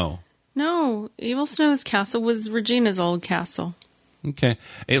Evil Snow. No, Evil Snow's castle was Regina's old castle. Okay.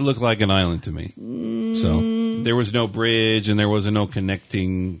 It looked like an island to me. So there was no bridge and there was no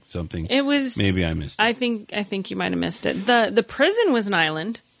connecting something. It was. Maybe I missed it. I think you might have missed it. The prison was an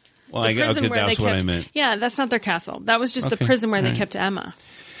island. Well, that's what I meant. Yeah, that's not their castle. That was just the prison where they kept Emma.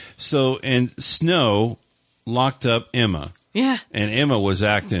 So, and Snow locked up Emma. Yeah. And Emma was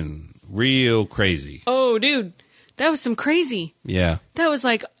acting real crazy. Oh, dude. That was some crazy. Yeah. That was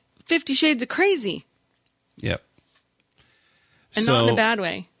like 50 Shades of Crazy. Yep. And not in a bad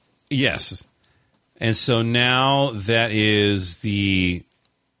way. Yes. And so now that is the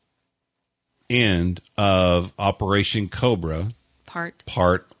end of Operation Cobra.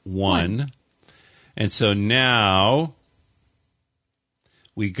 Part 1. And so now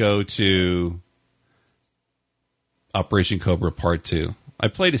we go to Operation Cobra Part 2. I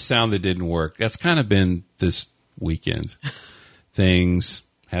played a sound that didn't work. That's kind of been this weekend. Things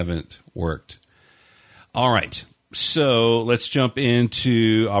haven't worked. All right. So let's jump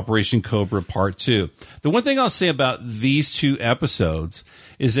into Operation Cobra Part 2. The one thing I'll say about these 2 episodes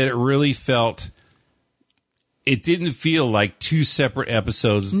is that it really it didn't feel like 2 separate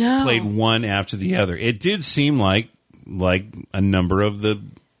episodes played one after the other. It did seem like a number of the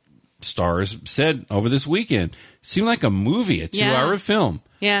stars said over this weekend, it seemed like a movie, a 2-hour film.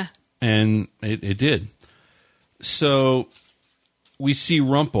 Yeah. And it did. So we see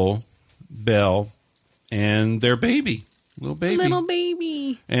Rumple, Belle, and their baby, little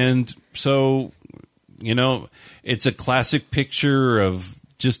baby. And so, it's a classic picture of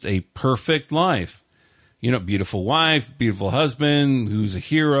just a perfect life. Beautiful wife, beautiful husband, who's a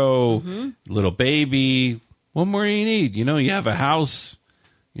hero, little baby. What more do you need? You have a house,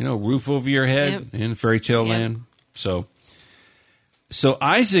 roof over your head in fairy tale land. So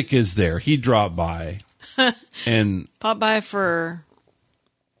Isaac is there. He dropped by. And popped by for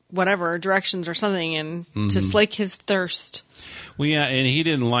whatever, directions or something, and to slake his thirst. Well, yeah, and he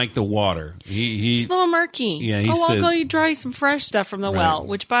didn't like the water. It's a little murky. Yeah, I'll go you dry some fresh stuff from the well,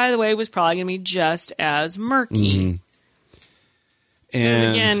 which, by the way, was probably going to be just as murky. Mm-hmm.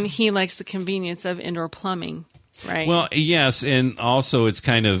 And again, he likes the convenience of indoor plumbing, right? Well, yes, and also it's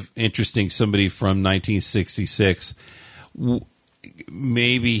kind of interesting, somebody from 1966,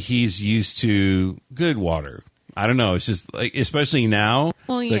 maybe he's used to good water. I don't know. It's just like, especially now,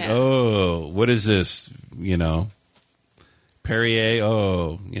 it's like, oh, what is this? Perrier.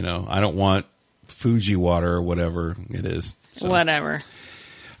 Oh, I don't want Fuji water or whatever it is. So. Whatever.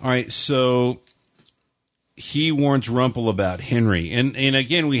 All right. So he warns Rumple about Henry. And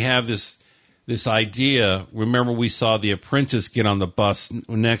again, we have this idea. Remember, we saw the apprentice get on the bus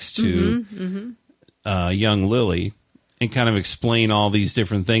next to young Lily and kind of explain all these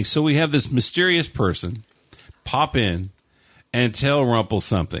different things. So we have this mysterious person pop in and tell Rumple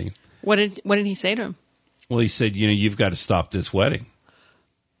something. What did he say to him? Well, he said, you've got to stop this wedding.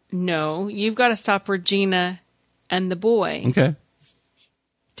 No, you've got to stop Regina and the boy. Okay.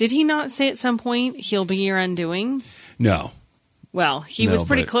 Did he not say at some point, he'll be your undoing? No. Well, he was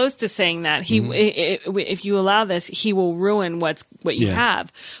pretty close to saying that. If you allow this, he will ruin what you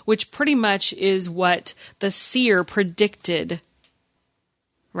have, which pretty much is what the seer predicted,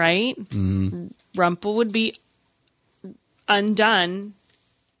 right? Mm-hmm. Rumple would be undone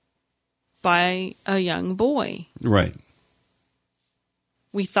by a young boy. Right.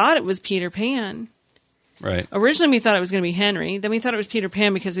 We thought it was Peter Pan. Right. Originally, we thought it was going to be Henry. Then we thought it was Peter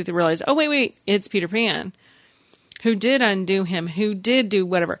Pan because we realized, oh, wait, it's Peter Pan. Who did undo him, who did do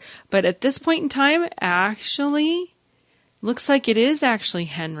whatever. But at this point in time, actually, looks like it is actually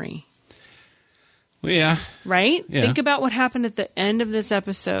Henry. Well, yeah. Right? Yeah. Think about what happened at the end of this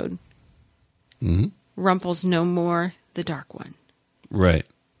episode. Mm-hmm. Rumple's no more the Dark One. Right.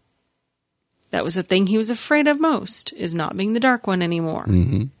 That was the thing he was afraid of most, is not being the Dark One anymore.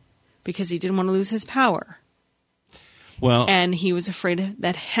 Mm-hmm. Because he didn't want to lose his power. Well, and he was afraid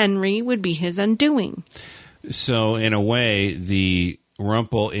that Henry would be his undoing. So, in a way, the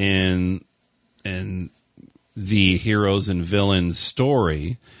Rumple in the heroes and villains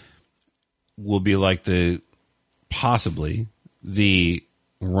story will be like possibly the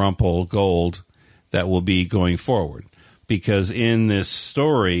Rumple Gold that will be going forward. Because in this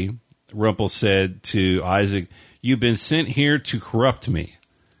story, Rumple said to Isaac, "You've been sent here to corrupt me."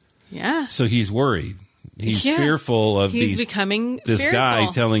 Yeah. So he's worried. He's fearful of this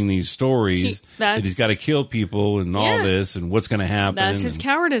guy telling these stories that he's got to kill people and all this and what's going to happen. That's his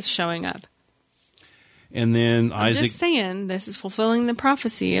cowardice showing up. And then I'm Isaac... just saying, this is fulfilling the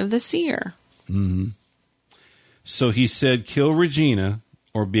prophecy of the seer. Mm-hmm. So he said, kill Regina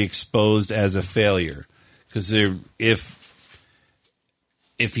or be exposed as a failure. Because if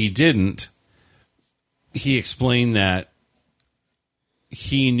he didn't, he explained that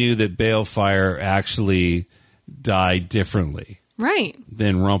he knew that Balefire actually died differently. Right.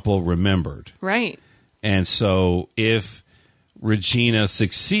 Than Rumple remembered. Right. And so if Regina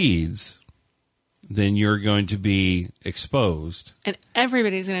succeeds, then you're going to be exposed. And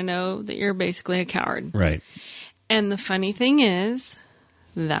everybody's going to know that you're basically a coward. Right. And the funny thing is,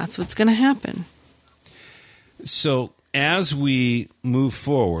 that's what's going to happen. So as we move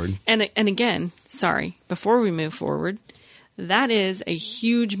forward... And again, sorry, before we move forward... That is a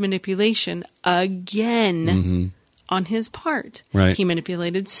huge manipulation again on his part. Right. He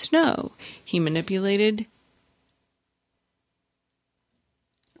manipulated Snow. He manipulated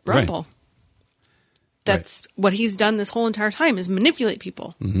Rumple. Right. That's what he's done this whole entire time is manipulate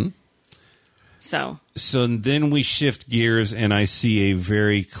people. Mm-hmm. So then we shift gears and I see a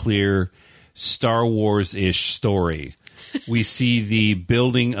very clear Star Wars-ish story. We see the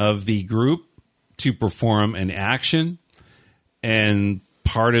building of the group to perform an action. And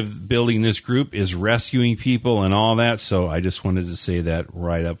part of building this group is rescuing people and all that. So I just wanted to say that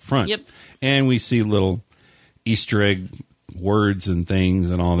right up front. Yep. And we see little Easter egg words and things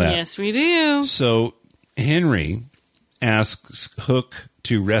and all that. Yes, we do. So Henry asks Hook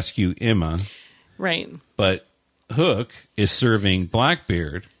to rescue Emma. Right. But Hook is serving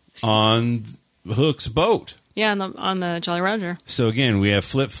Blackbeard on Hook's boat. Yeah, on the Jolly Roger. So again, we have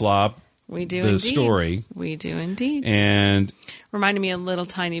flip-flop. We do the indeed. Story. We do indeed. And reminded me a little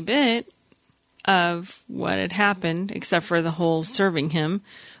tiny bit of what had happened, except for the whole serving him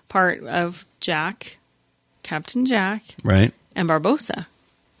part of Jack, Captain Jack, right, and Barbossa.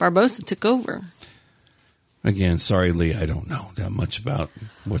 Barbossa took over. Again, sorry, Lee, I don't know that much about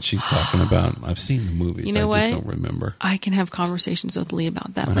what she's talking about. I've seen the movies. You know I just don't remember. I can have conversations with Lee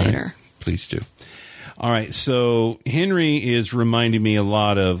about that later. Right. Please do. All right, so Henry is reminding me a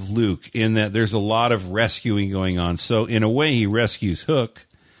lot of Luke in that there's a lot of rescuing going on. So in a way, he rescues Hook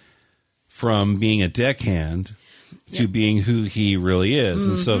from being a deckhand to being who he really is.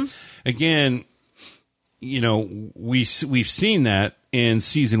 Mm-hmm. And so, again, we've seen that in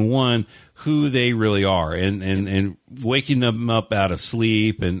season 1, who they really are and waking them up out of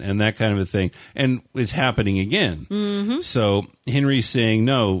sleep and that kind of a thing. And it's happening again. Mm-hmm. So Henry's saying,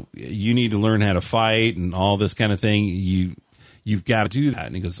 no, you need to learn how to fight and all this kind of thing. You've got to do that.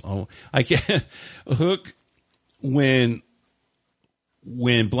 And he goes, oh, I can't. Hook, when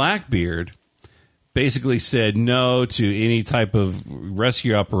Blackbeard basically said no to any type of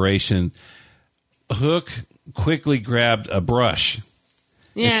rescue operation, Hook quickly grabbed a brush.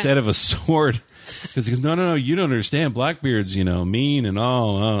 Yeah. Instead of a sword, because he goes, no, you don't understand. Blackbeard's, mean and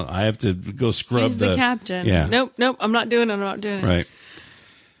all. I have to go scrub. He's the captain. Yeah. Nope. I'm not doing it. Right.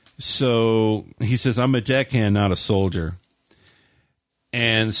 So he says, I'm a deckhand, not a soldier.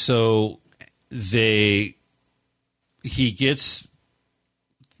 And so he gets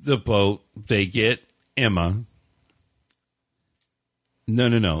the boat. They get Emma,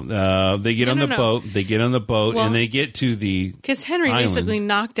 No. They get on the boat. They get on the boat, and they get to the because Henry island. basically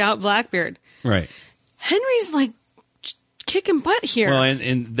knocked out Blackbeard. Right. Henry's like kicking butt here. Well,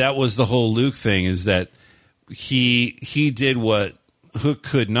 and that was the whole Luke thing, is that he did what Hook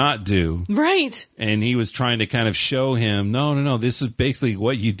could not do. Right. And he was trying to kind of show him, no, this is basically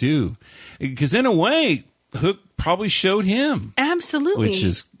what you do. Because in a way, Hook probably showed him. Absolutely. Which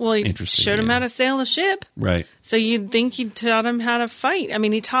is interesting. Showed him how to sail a ship. Right. So you'd think he taught him how to fight. I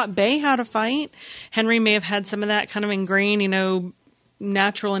mean, he taught Bay how to fight. Henry may have had some of that kind of ingrained,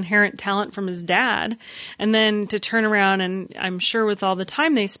 natural inherent talent from his dad. And then to turn around, and I'm sure with all the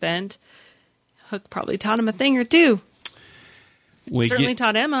time they spent, Hook probably taught him a thing or two. Certainly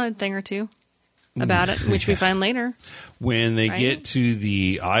taught Emma a thing or two about it, which we find later. When they get to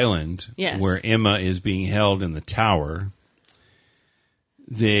the island where Emma is being held in the tower,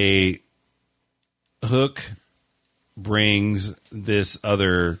 Hook brings this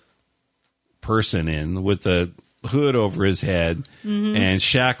other person in with the hood over his head and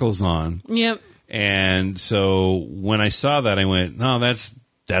shackles on. Yep. And so when I saw that, I went, "No, that's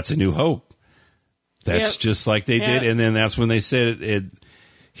A New Hope. That's just like they did." And then that's when they said it.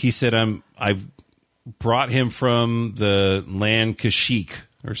 He said, "I've brought him from the land Kashyyyk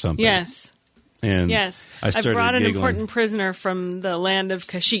or something." Yes. And I brought an important prisoner from the land of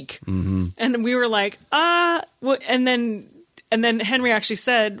Kashyyyk. Mm-hmm. And we were like, and then Henry actually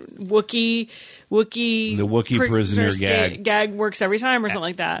said, the Wookiee prisoner gag works every time or something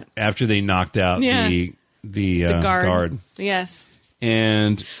like that. After they knocked out the guard. Yes.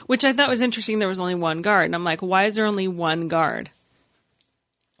 And which I thought was interesting. There was only one guard. And I'm like, why is there only one guard?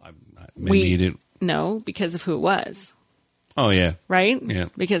 Maybe you didn't. No, because of who it was. Oh, yeah. Right? Yeah.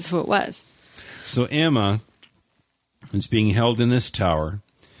 Because of who it was. So Emma is being held in this tower.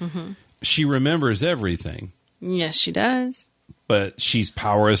 Mm-hmm. She remembers everything. Yes, she does. But she's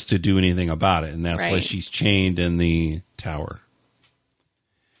powerless to do anything about it. And that's why she's chained in the tower.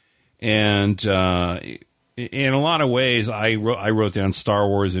 And in a lot of ways, I wrote down Star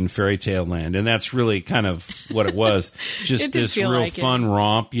Wars and Fairy Tale Land. And that's really kind of what it was. Just this real fun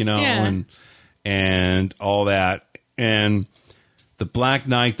romp, and all that. And the Black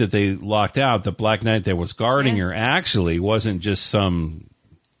Knight that they locked out, the Black Knight that was guarding her, actually wasn't just some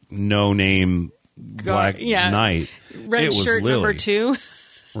no-name Black Knight. Red it was shirt Lily. number 2.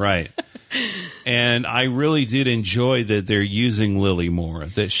 Right. And I really did enjoy that they're using Lily more,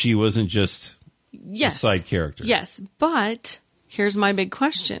 that she wasn't just a side character. Yes, but here's my big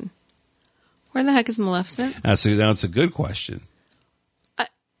question. Where the heck is Maleficent? That's a good question.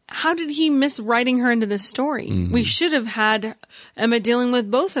 How did he miss writing her into this story? Mm-hmm. We should have had Emma dealing with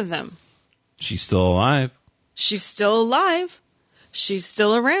both of them. She's still alive. She's still alive. She's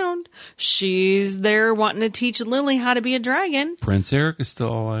still around. She's there wanting to teach Lily how to be a dragon. Prince Eric is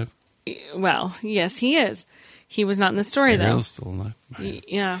still alive. Well, yes, he is. He was not in the story, Ariel's still alive.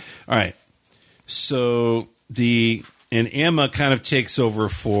 Yeah. All right. So and Emma kind of takes over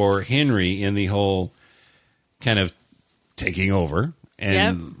for Henry in the whole kind of taking over.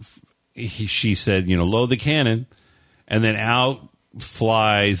 And she said, load the cannon. And then out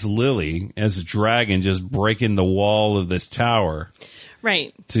flies Lily as a dragon, just breaking the wall of this tower.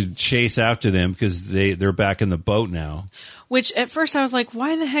 Right. To chase after them because they're back in the boat now. Which at first I was like,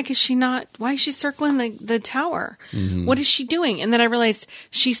 why the heck is she not? Why is she circling the tower? Mm-hmm. What is she doing? And then I realized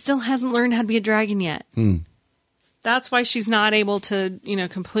she still hasn't learned how to be a dragon yet. That's why she's not able to,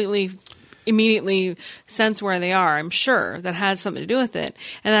 completely immediately sense where they are. I'm sure that has something to do with it.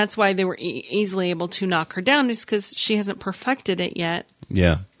 And that's why they were easily able to knock her down, is because she hasn't perfected it yet.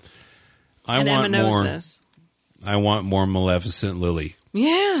 Yeah. Emma knows this. I want more Maleficent Lily.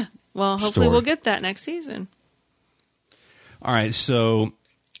 Yeah. Well, hopefully we'll get that next season. All right. So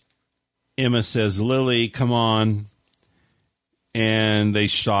Emma says, Lily, come on. And they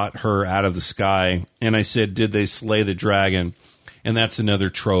shot her out of the sky. And I said, did they slay the dragon? And that's another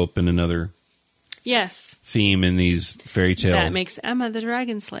trope and another theme in these fairy tales. That makes Emma the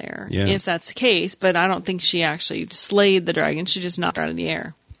dragon slayer, if that's the case. But I don't think she actually slayed the dragon. She just knocked her out of the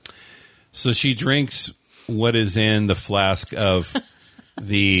air. So she drinks what is in the flask of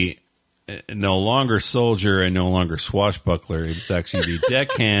the no longer soldier and no longer swashbuckler. It's actually the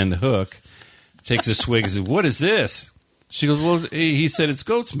deckhand Hook. Takes a swig and says, what is this? She goes, well, he said it's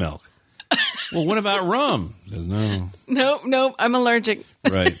goat's milk. Well, what about rum? He says, no. Nope, I'm allergic.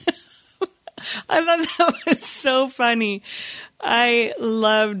 Right. I thought that was so funny. I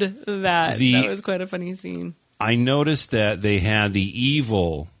loved that. That was quite a funny scene. I noticed that they had the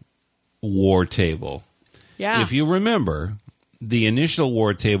evil war table. Yeah. If you remember, the initial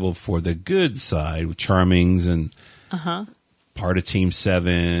war table for the good side, with Charmings and part of Team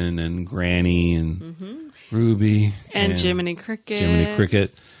 7, and Granny, and Ruby. And Jiminy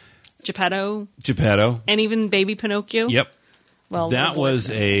Cricket. Geppetto. And even Baby Pinocchio. Yep. Well, that was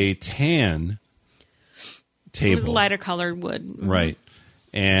a tan table. It was lighter colored wood. Mm-hmm. Right.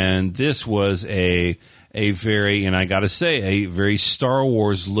 And this was a very, and I got to say, a very Star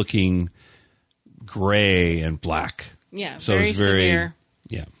Wars looking gray and black. Yeah, so very severe.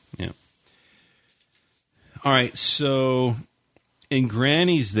 Yeah. All right, so and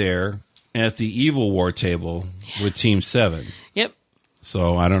Granny's there at the Evil War table with Team 7. Yep.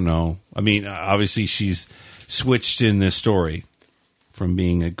 So I don't know. I mean, obviously she's switched in this story from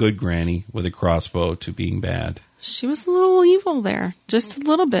being a good granny with a crossbow to being bad. She was a little evil there, just a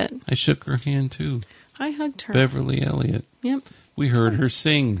little bit. I shook her hand too. I hugged her. Beverly Elliott. Yep. We heard her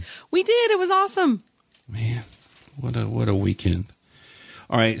sing. We did. It was awesome. Man, what a weekend.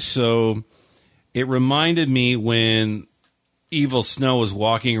 All right, so it reminded me when Evil Snow was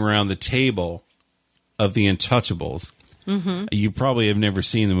walking around the table of the Untouchables. Mm-hmm. You probably have never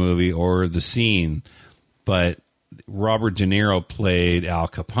seen the movie or the scene, but Robert De Niro played Al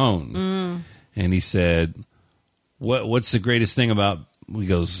Capone. And he said, what's the greatest thing about, he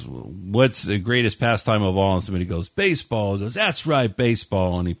goes, what's the greatest pastime of all? And somebody goes, baseball. He goes, that's right,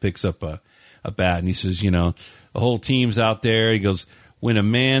 baseball. And he picks up a bat and he says, you know, the whole team's out there. He goes, when a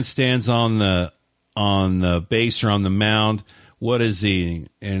man stands on the base or on the mound, what is he?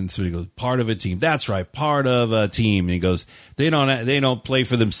 And so he goes, part of a team. That's right, part of a team. And he goes, they don't play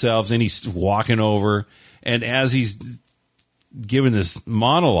for themselves. And he's walking over, and as he's giving this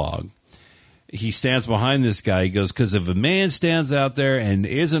monologue, he stands behind this guy. He goes, because if a man stands out there and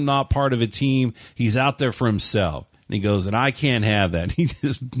isn't not part of a team, he's out there for himself. And he goes, and I can't have that. He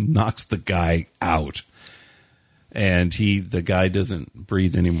just knocks the guy out. And the guy doesn't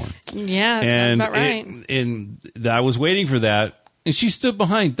breathe anymore. Yeah, that's about right. And I was waiting for that, and she stood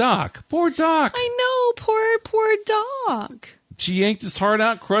behind Doc. Poor Doc. I know, poor Doc. She yanked his heart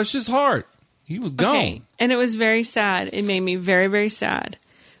out, crushed his heart. He was gone. Okay. And it was very sad. It made me very, very sad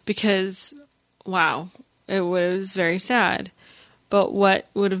because, wow, it was very sad. But what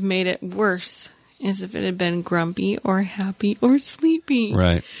would have made it worse is if it had been grumpy or happy or sleepy.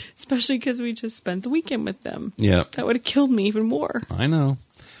 Right. Especially because we just spent the weekend with them. Yeah. That would have killed me even more. I know.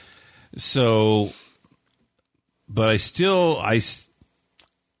 So, but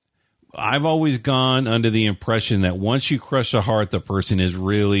I've always gone under the impression that once you crush a heart, the person is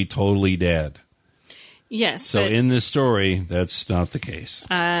really totally dead. Yes. So in this story, that's not the case.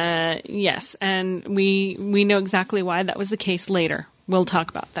 Yes. And we know exactly why that was the case later. We'll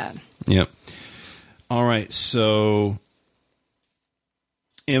talk about that. Yep. All right, so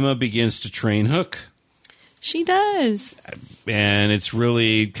Emma begins to train Hook. She does. And it's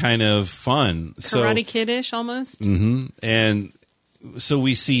really kind of fun. Karate Kid-ish almost. Mm-hmm. And so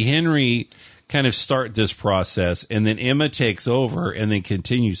we see Henry kind of start this process, and then Emma takes over and then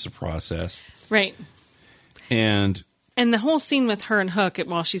continues the process. Right. And the whole scene with her and Hook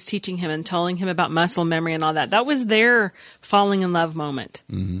while she's teaching him and telling him about muscle memory and all that was their falling in love moment.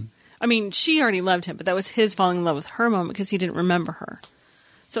 Mm-hmm. I mean, she already loved him, but that was his falling in love with her moment because he didn't remember her.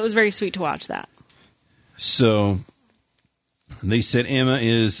 So it was very sweet to watch that. So they said Emma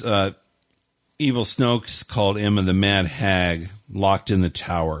is Evil Snoke's called Emma the Mad Hag, locked in the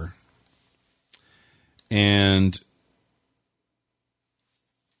tower. And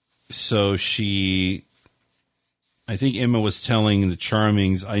so I think Emma was telling the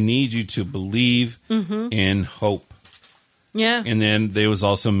Charmings, I need you to believe in hope. Yeah. And then there was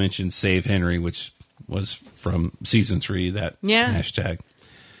also mentioned Save Henry, which was from season 3, that hashtag.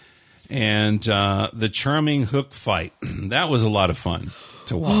 And the Charming Hook fight, that was a lot of fun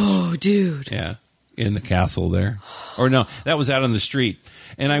to watch. Oh, dude. Yeah, in the castle there. Or no, that was out on the street.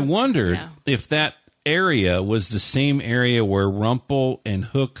 And I wondered if that area was the same area where Rumple and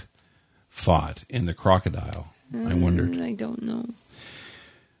Hook fought in the crocodile. I wondered. I don't know.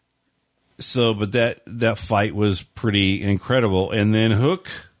 So, but that fight was pretty incredible. And then Hook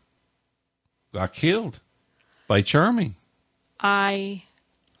got killed by Charming. I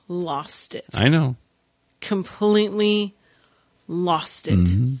lost it. I know. Completely lost it.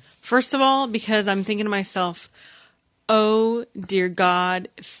 Mm-hmm. First of all, because I'm thinking to myself, oh, dear God,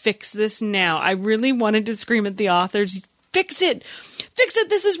 fix this now. I really wanted to scream at the authors, fix it. Fix it.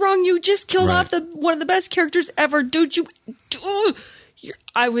 This is wrong. You just killed off one of the best characters ever. Don't you?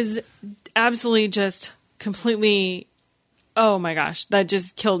 I was absolutely just completely, oh my gosh, that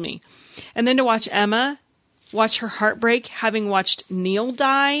just killed me. And then to watch Emma, watch her heartbreak, having watched Neil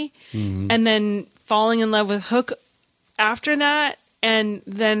die, and then falling in love with Hook after that, and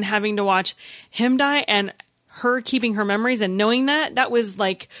then having to watch him die, and her keeping her memories and knowing that was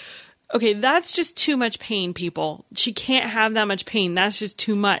like, okay, that's just too much pain, people. She can't have that much pain. That's just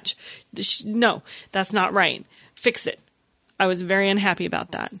too much. No, that's not right. Fix it. I was very unhappy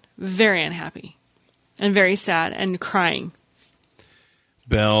about that. Very unhappy. And very sad and crying.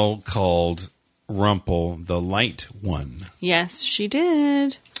 Belle called Rumple the light one. Yes, she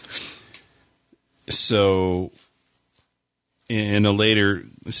did. So, in a later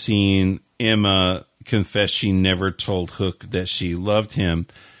scene, Emma confessed she never told Hook that she loved him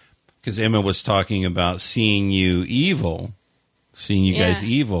because Emma was talking about seeing you guys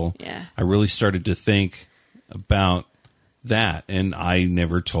evil. Yeah. I really started to think about that, and I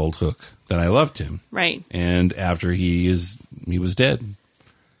never told Hook that I loved him. Right. And after he was dead.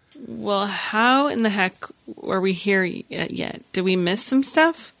 Well, how in the heck are we here yet? Did we miss some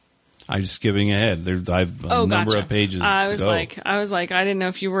stuff? I'm just skipping ahead. There's a number of pages to go. I was like, I didn't know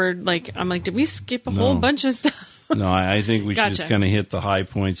if you were like, I'm like, did we skip a whole bunch of stuff? No, I think we should just kind of hit the high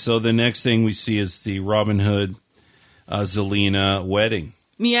points. So the next thing we see is the Robin Hood, Zelena wedding.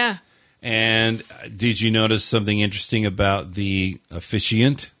 Yeah. And did you notice something interesting about the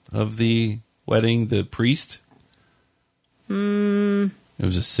officiant of the wedding, the priest? It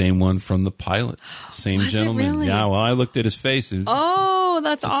was the same one from the pilot. Same gentleman. Really? Yeah, well, I looked at his face. And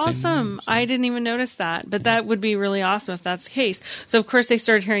that's awesome. I didn't even notice that. But that would be really awesome if that's the case. So, of course, they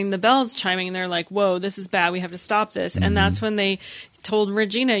started hearing the bells chiming, and they're like, whoa, this is bad. We have to stop this. Mm-hmm. And that's when they told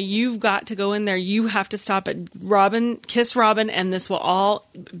Regina, you've got to go in there. You have to stop it. Robin, kiss Robin, and this will all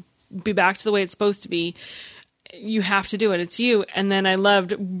be back to the way it's supposed to be. You have to do it. It's you. And then I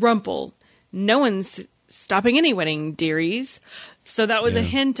loved Rumple. No one's stopping any wedding, dearies. So that was a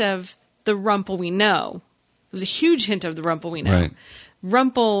hint of the Rumple we know. It was a huge hint of the Rumple we know. Right.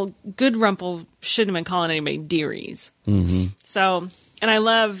 Rumple, good Rumple, shouldn't have been calling anybody dearies. Mm-hmm. So, and I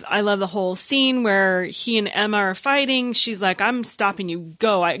love the whole scene where he and Emma are fighting. She's like, I'm stopping you.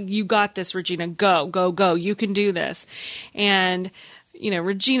 Go. You got this, Regina. Go, go, go. You can do this. And,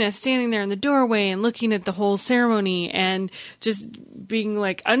 Regina standing there in the doorway and looking at the whole ceremony and just being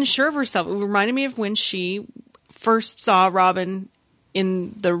like unsure of herself. It reminded me of when she first saw Robin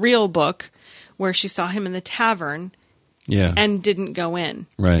in the real book, where she saw him in the tavern and didn't go in.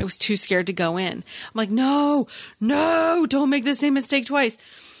 Right. I was too scared to go in. I'm like, no, don't make the same mistake twice.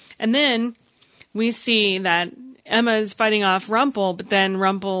 And then we see that Emma is fighting off Rumple, but then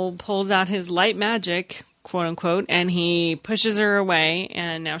Rumple pulls out his light magic, quote unquote, and he pushes her away,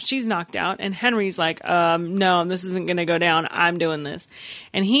 and now she's knocked out. And Henry's like, no, this isn't going to go down. I'm doing this.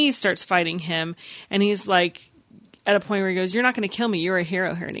 And he starts fighting him, and he's like, at a point where he goes, you're not going to kill me. You're a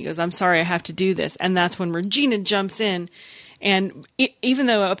hero here. And he goes, I'm sorry, I have to do this. And that's when Regina jumps in. And even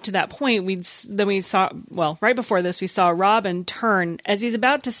though up to that point, right before this, we saw Robin turn as he's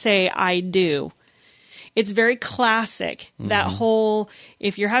about to say, I do. It's very classic. Mm-hmm. That whole,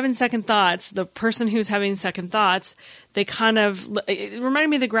 if you're having second thoughts, the person who's having second thoughts, it reminded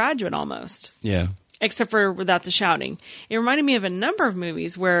me of The Graduate almost. Yeah. Except for without the shouting. It reminded me of a number of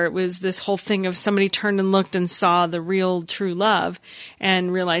movies where it was this whole thing of somebody turned and looked and saw the real true love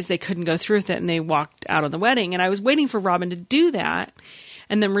and realized they couldn't go through with it, and they walked out of the wedding. And I was waiting for Robin to do that.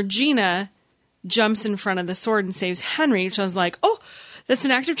 And then Regina jumps in front of the sword and saves Henry, which I was like, oh, that's an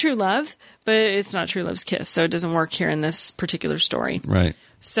act of true love, but it's not true love's kiss. So it doesn't work here in this particular story. Right.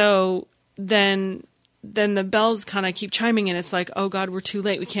 So then the bells kind of keep chiming, and it's like, oh God, we're too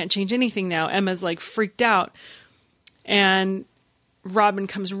late. We can't change anything now. Emma's like freaked out, and Robin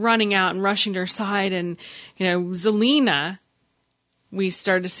comes running out and rushing to her side. And, Zelena, we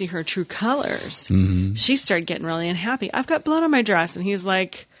started to see her true colors. Mm-hmm. She started getting really unhappy. I've got blood on my dress. And he's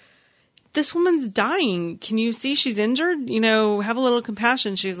like, this woman's dying. Can you see she's injured? Have a little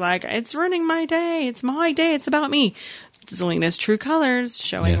compassion. She's like, it's ruining my day. It's my day. It's about me. Zelena's true colors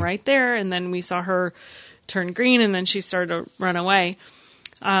showing right there. And then we saw her turn green, and then she started to run away.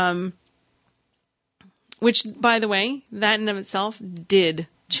 Which, by the way, that in of itself did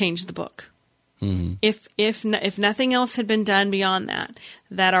change the book. Mm-hmm. If nothing else had been done beyond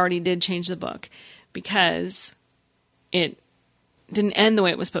that already did change the book, because it didn't end the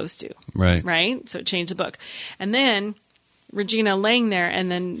way it was supposed to. Right. Right? So it changed the book. And then Regina laying there,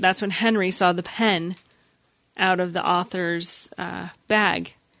 and then that's when Henry saw the pen out of the author's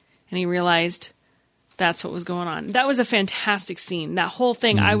bag, and he realized that's what was going on. That was a fantastic scene. That whole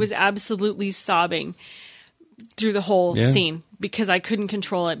thing, I was absolutely sobbing through the whole scene because I couldn't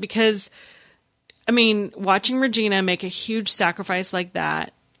control it. Because, watching Regina make a huge sacrifice like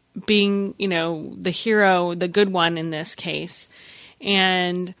that, being, the hero, the good one in this case,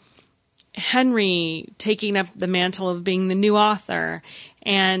 and Henry taking up the mantle of being the new author,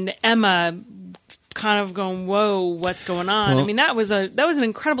 and Emma kind of going, whoa, what's going on? Well, I mean, that was an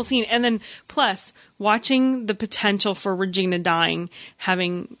incredible scene. And then plus watching the potential for Regina dying,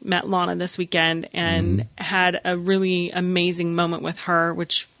 having met Lana this weekend and had a really amazing moment with her,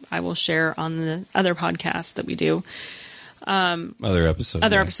 which I will share on the other podcast that we do. Other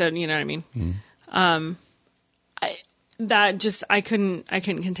episode, you know what I mean? I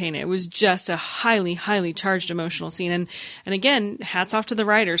couldn't contain it. It was just a highly, highly charged emotional scene. And again, hats off to the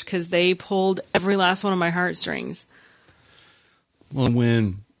writers because they pulled every last one of my heartstrings. Well,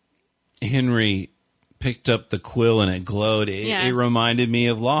 when Henry picked up the quill and it glowed, it reminded me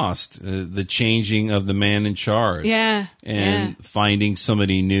of Lost, the changing of the man in charge. Yeah. And finding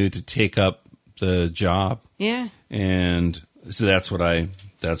somebody new to take up the job. Yeah. And so that's what I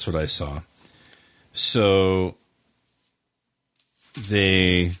saw. So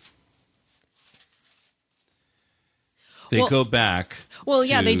they go back. Well,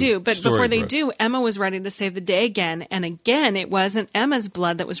 yeah, they do. But before they do, Emma was ready to save the day again. And again, it wasn't Emma's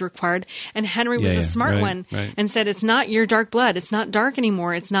blood that was required. And Henry was a smart one and said, it's not your dark blood. It's not dark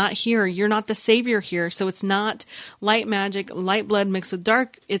anymore. It's not here. You're not the savior here. So it's not light magic, light blood mixed with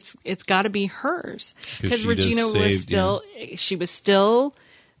dark. It's got to be hers. Because Regina was still,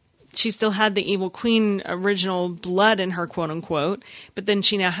 she still had the evil queen original blood in her, quote unquote. But then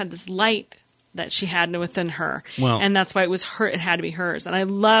she now had this light that she had within her. Well, and that's why it was her. It had to be hers. And I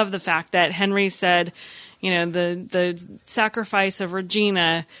love the fact that Henry said, the sacrifice of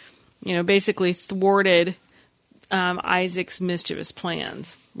Regina, basically thwarted Isaac's mischievous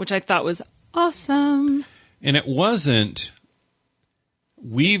plans, which I thought was awesome. And it wasn't.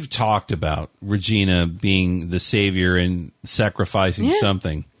 We've talked about Regina being the savior and sacrificing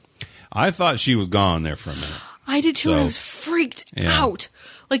something. I thought she was gone there for a minute. I did too. I was freaked out.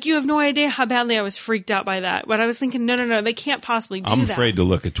 Like, you have no idea how badly I was freaked out by that. But I was thinking, no, they can't possibly do that. I'm afraid to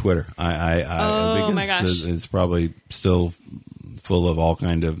look at Twitter. Oh, my gosh. It's probably still full of all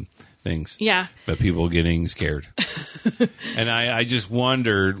kind of things. Yeah. But people getting scared. And I just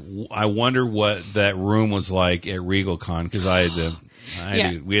wondered, what that room was like at RegalCon, because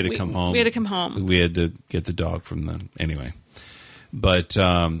we had to come home. We had to come home. We had to get the dog from anyway. But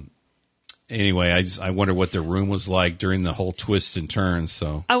anyway, I wonder what the room was like during the whole twists and turns.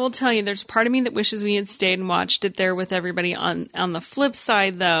 So I will tell you, there's a part of me that wishes we had stayed and watched it there with everybody. On the flip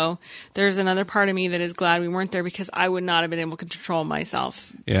side, though, there's another part of me that is glad we weren't there, because I would not have been able to control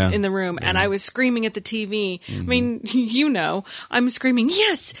myself in the room. And I was screaming at the TV. I mean, I'm screaming,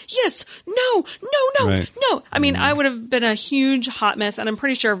 yes, no. Right. No. I mean, I would have been a huge hot mess, and I'm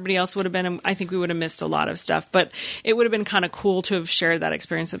pretty sure everybody else would have been. I think we would have missed a lot of stuff, but it would have been kind of cool to have shared that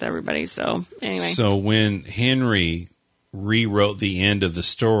experience with everybody. So anyway. So when Henry rewrote the end of the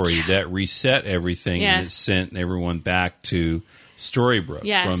story, that reset everything, and it sent everyone back to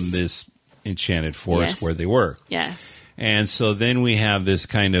Storybrooke from this enchanted forest where they were. Yes. And so then we have this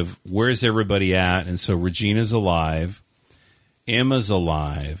kind of, where's everybody at? And so Regina's alive. Emma's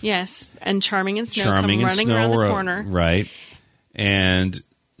alive. Yes. And Charming and Snow come running around the corner. Right. And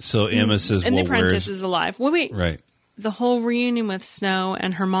so Emma says, and the apprentice is alive. Wait. Right. The whole reunion with Snow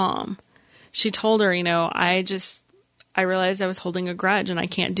and her mom. She told her, I realized I was holding a grudge and I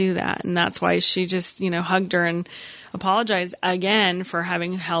can't do that. And that's why she just, hugged her and apologized again for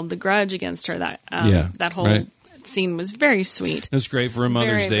having held the grudge against her. That whole scene was very sweet. It was great for a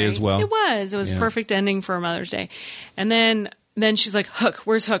Mother's Day as well. It was. It was a perfect ending for a Mother's Day. And then she's like, Hook,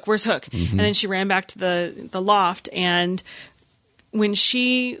 where's Hook? Where's Hook? Mm-hmm. And then she ran back to the loft. And when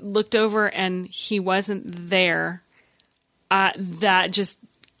she looked over and he wasn't there,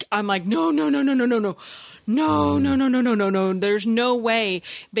 I'm like, no. There's no way,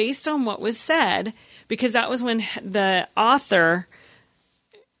 based on what was said, because that was when the author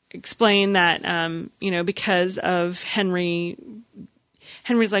explained that, because of Henry's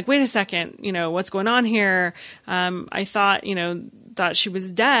like, wait a second, what's going on here? I thought she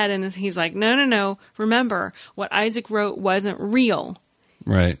was dead. And he's like, no. Remember, what Isaac wrote wasn't real.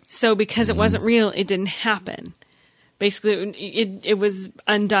 Right. So because it wasn't real, it didn't happen. Basically, it was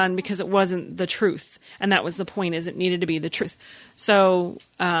undone because it wasn't the truth. And that was the point, is it needed to be the truth. So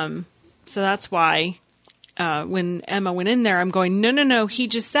that's why when Emma went in there, I'm going, no, he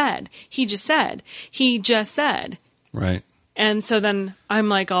just said. Right. And so then I'm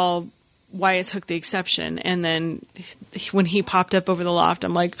like, why is Hook the exception? And then when he popped up over the loft,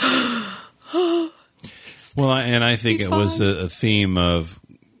 I'm like, well, and I think it was a theme of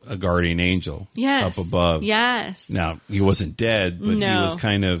a guardian angel up above. Yes. Now, he wasn't dead, but he was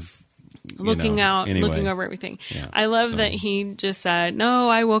kind of looking out, anyway. Looking over everything. Yeah, I love that he just said, no,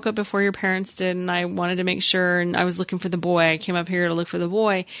 I woke up before your parents did, and I wanted to make sure, and I was looking for the boy. I came up here to look for the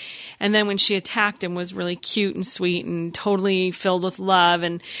boy. And then when she attacked him, was really cute and sweet and totally filled with love.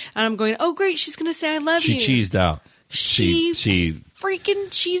 And I'm going, oh, great, she's going to say I love you. She cheesed out. She freaking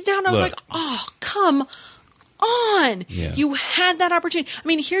cheesed out. I was like, oh, come on. Yeah. You had that opportunity. I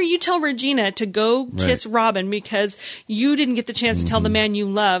mean, here you tell Regina to go kiss Robin because you didn't get the chance to tell the man you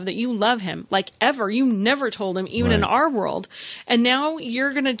love that you love him. Like, ever. You never told him, even in our world. And now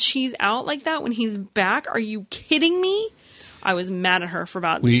you're going to cheese out like that when he's back? Are you kidding me? I was mad at her for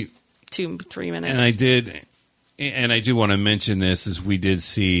about 2-3 minutes. And I do want to mention this, is we did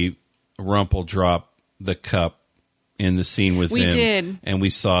see Rumpel drop the cup in the scene with him. We did. And we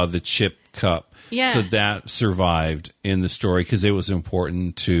saw the chipped cup. Yeah. So that survived in the story because it was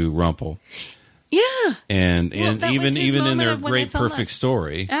important to Rumpel. Yeah. And even in their great perfect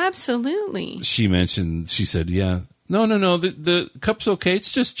story. Absolutely. She said, yeah, no, the cup's okay.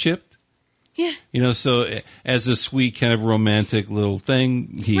 It's just chipped. Yeah. You know, so as a sweet kind of romantic little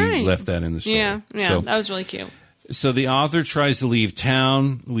thing, he left that in the story. Yeah, so, that was really cute. So the author tries to leave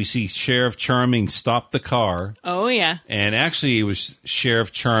town. We see Sheriff Charming stop the car. Oh, yeah. And actually, it was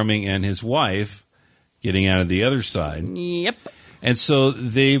Sheriff Charming and his wife getting out of the other side. Yep. And so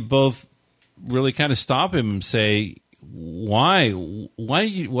they both really kind of stop him and say, why?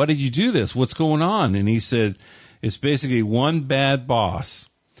 What did you do this? What's going on? And he said, it's basically one bad boss.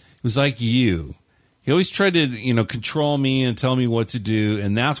 It was like you. He always tried to, control me and tell me what to do.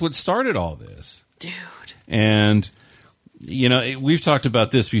 And that's what started all this. Dude. And, we've talked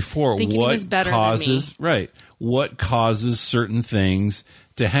about this before. Thinking what he was better causes, than me. What causes certain things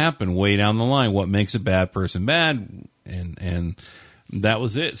to happen way down the line? What makes a bad person bad? And that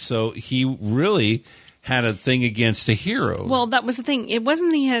was it. So he really had a thing against the heroes. Well, that was the thing. It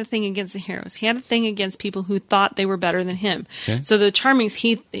wasn't that he had a thing against the heroes. He had a thing against people who thought they were better than him. Okay. So the Charmings,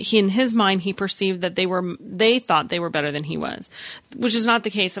 he in his mind, he perceived that they thought they were better than he was, which is not the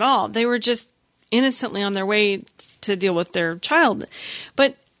case at all. They were just innocently on their way to deal with their child.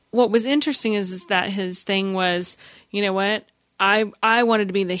 But what was interesting is that his thing was, you know what? I wanted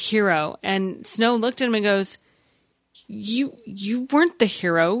to be the hero. And Snow looked at him and goes, You weren't the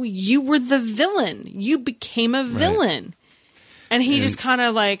hero. You were the villain. You became a villain. Right. And he just kind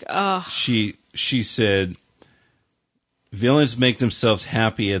of like, oh. She said, villains make themselves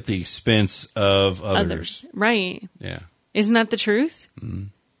happy at the expense of others. Right. Yeah. Isn't that the truth? Mm-hmm.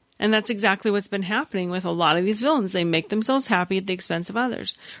 And that's exactly what's been happening with a lot of these villains. They make themselves happy at the expense of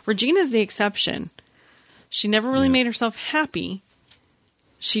others. Regina's the exception. She never really made herself happy.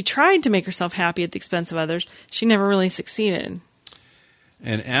 She tried to make herself happy at the expense of others. She never really succeeded.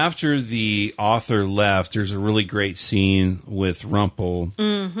 And after the author left, there's a really great scene with Rumpel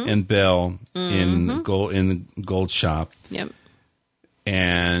and Belle in the gold shop. Yep.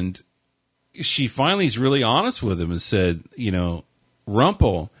 And she finally is really honest with him and said,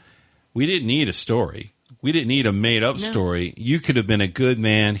 Rumpel, we didn't need a story. We didn't need a made-up story. You could have been a good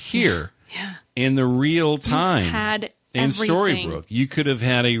man here in the real time. You had in everything. Storybrooke. You could have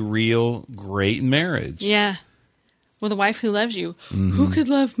had a real great marriage. Yeah. With a wife who loves you. Who could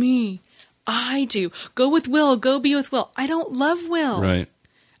love me? I do. Go with Will. Go be with Will. I don't love Will. Right.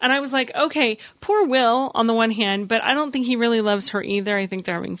 And I was like, okay, poor Will on the one hand, but I don't think he really loves her either. I think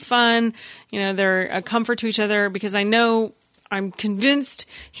they're having fun. They're a comfort to each other because I'm convinced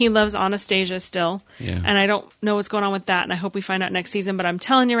he loves Anastasia still. Yeah. And I don't know what's going on with that. And I hope we find out next season. But I'm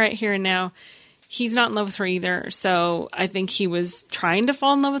telling you right here and now, he's not in love with her either. So I think he was trying to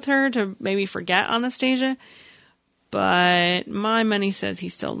fall in love with her to maybe forget Anastasia. But my money says he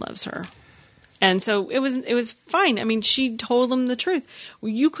still loves her. And so it was fine. I mean, she told him the truth.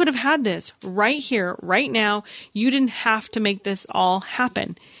 You could have had this right here, right now. You didn't have to make this all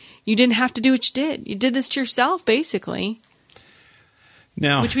happen. You didn't have to do what you did. You did this to yourself, basically.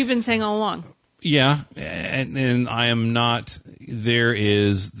 Now, which we've been saying all along. Yeah, and I am not. There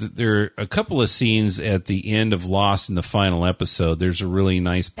are a couple of scenes at the end of Lost in the final episode. There's a really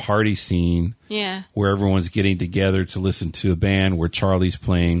nice party scene. Yeah. Where everyone's getting together to listen to a band where Charlie's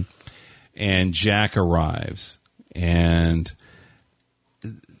playing, and Jack arrives, and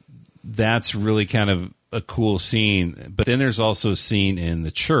that's really kind of a cool scene. But then there's also a scene in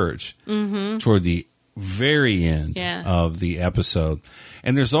the church toward the very end of the episode.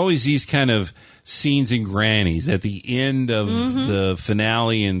 And there's always these kind of scenes and grannies at the end of the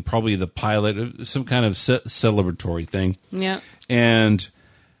finale and probably the pilot, some kind of celebratory thing. Yeah. And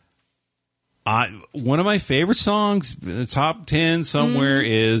one of my favorite songs, the top 10 somewhere,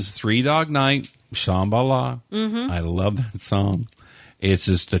 is Three Dog Night, Shambhala. I love that song. It's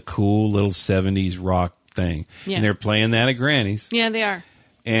just a cool little 70s rock thing. Yeah. And they're playing that at Granny's. Yeah, they are.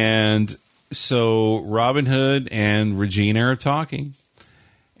 And so Robin Hood and Regina are talking.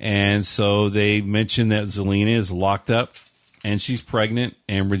 And so they mention that Zelena is locked up and she's pregnant.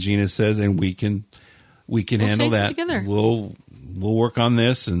 And Regina says, and we can handle that. Together. We'll work on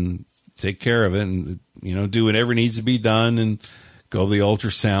this and take care of it and, do whatever needs to be done and go to the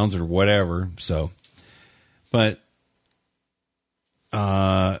ultrasounds or whatever. So, but,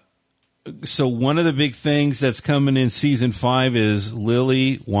 so one of the big things that's coming in season 5 is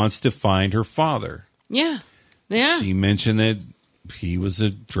Lily wants to find her father. Yeah. Yeah. She mentioned that he was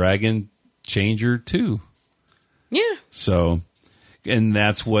a dragon changer too. Yeah. So, and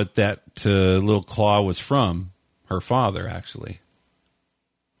that's what that little claw was from, her father, actually.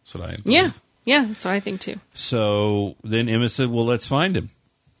 That's what I believe. Yeah. Yeah, that's what I think too. So then Emma said, well, let's find him.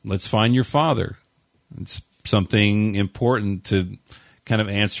 Let's find your father. It's something important to kind of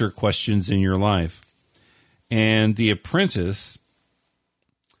answer questions in your life. And the apprentice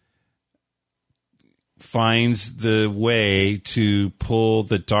finds the way to pull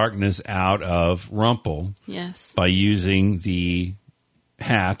the darkness out of Rumple. Yes. By using the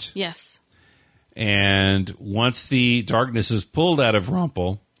hat. Yes. And once the darkness is pulled out of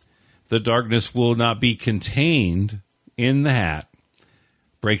Rumple, the darkness will not be contained in the hat.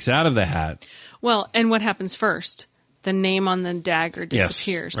 Breaks out of the hat. Well, and what happens first? The name on the dagger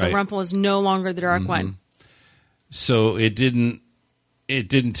disappears. Yes, right. So Rumple is no longer the Dark One. So it didn't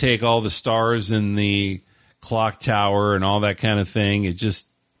take all the stars in the clock tower and all that kind of thing. It just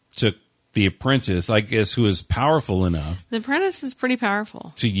took the apprentice, I guess, who is powerful enough. The apprentice is pretty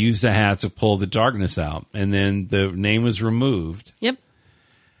powerful. To use the hat to pull the darkness out. And then the name was removed. Yep.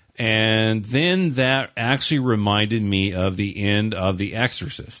 And then that actually reminded me of the end of The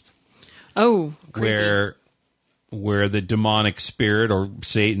Exorcist. Oh, creepy. Where the demonic spirit or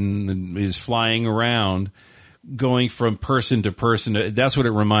Satan is flying around, going from person to person. That's what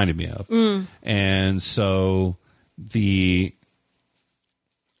it reminded me of. And so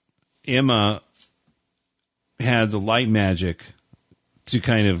Emma had the light magic to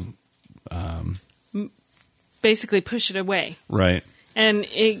kind of basically push it away. Right. And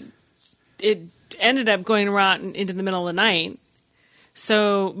it ended up going around into the middle of the night.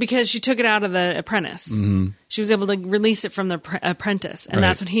 So, because she took it out of the apprentice, she was able to release it from the apprentice, and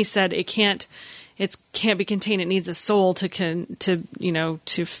that's when he said it can't be contained. It needs a soul to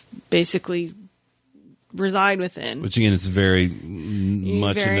basically reside within. Which again, it's very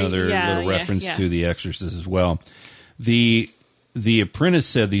much another little reference to The Exorcist as well. The apprentice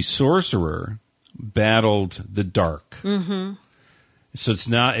said the sorcerer battled the dark. Mm-hmm. So it's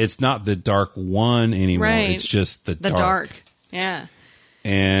not the Dark One anymore. Right. It's just the dark. Yeah.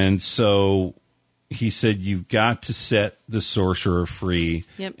 And so he said, you've got to set the sorcerer free.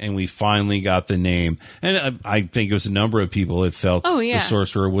 Yep. And we finally got the name. And I think it was a number of people that felt the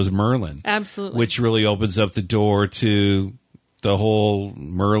sorcerer was Merlin. Absolutely. Which really opens up the door to the whole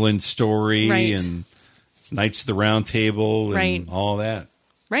Merlin story and Knights of the Round Table and all that.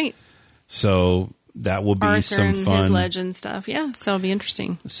 Right. So that will be Arthur some and fun. His legend stuff. Yeah, so it'll be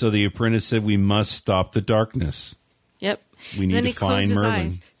interesting. So the apprentice said, we must stop the darkness. Yep. We need to find Merlin.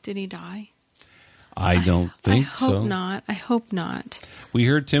 Eyes. Did he die? I don't think so. I hope not. We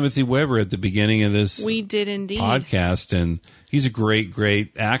heard Timothy Weber at the beginning of this we did indeed. podcast, and he's a great,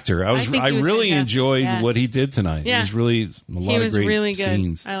 great actor. I really enjoyed what he did tonight. Yeah. It was really a lot of great really good.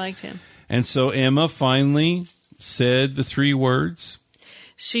 scenes. I liked him. And so Emma finally said the 3 words.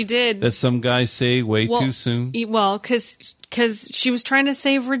 She did. That some guys say way too soon. Well, because she was trying to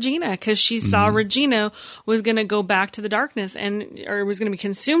save Regina, because she saw Regina was going to go back to the darkness or was going to be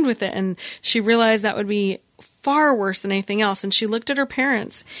consumed with it. And she realized that would be far worse than anything else. And she looked at her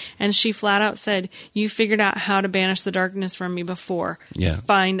parents and she flat out said, you figured out how to banish the darkness from me before. Yeah.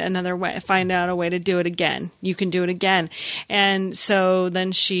 Find out a way to do it again. You can do it again. And so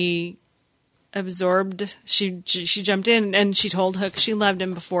then she absorbed, she jumped in and she told Hook she loved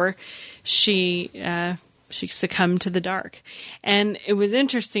him before she succumbed to the dark. And it was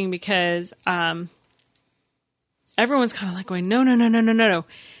interesting because everyone's kind of like going, no.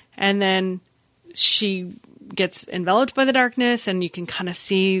 And then she gets enveloped by the darkness and you can kind of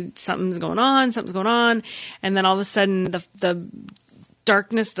see something's going on. And then all of a sudden the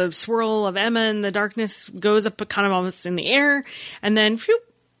darkness, the swirl of Emma and the darkness goes up kind of almost in the air. And then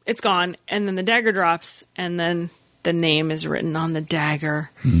it's gone. And then the dagger drops and then the name is written on the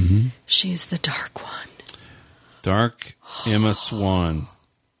dagger. Mm-hmm. She's the Dark One. Dark Emma Swan.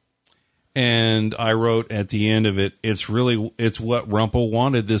 And I wrote at the end of it, it's what Rumple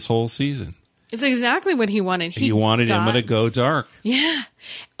wanted this whole season. It's exactly what he wanted. He wanted Emma to go dark. Yeah.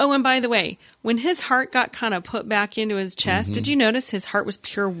 Oh, and by the way, when his heart got kind of put back into his chest, did you notice his heart was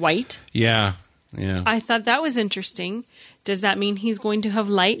pure white? Yeah. Yeah. I thought that was interesting. Does that mean he's going to have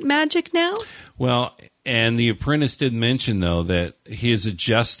light magic now? Well, and the apprentice did mention, though, that his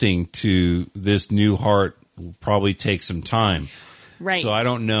adjusting to this new heart will probably take some time. Right. So I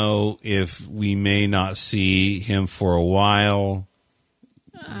don't know if we may not see him for a while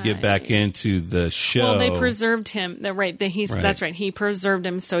get back into the show. Well, they preserved him. Right. That's right. He preserved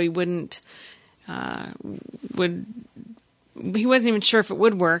him so he wouldn't he wasn't even sure if it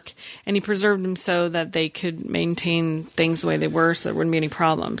would work, and he preserved him so that they could maintain things the way they were, so there wouldn't be any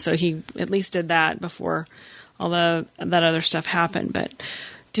problem. So he at least did that before all that other stuff happened. But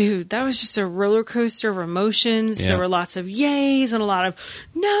dude, that was just a roller coaster of emotions. Yeah. There were lots of yays and a lot of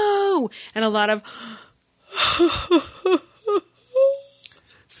no and a lot of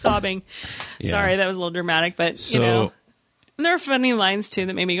sobbing. Yeah. Sorry, that was a little dramatic, but you know. And there were funny lines too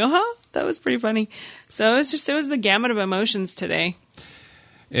that made me go, huh? That was pretty funny. So it was the gamut of emotions today.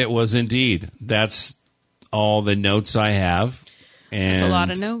 It was indeed. That's all the notes I have. And that's a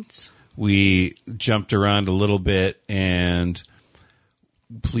lot of notes. We jumped around a little bit, and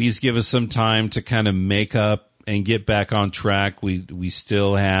please give us some time to kind of make up and get back on track. We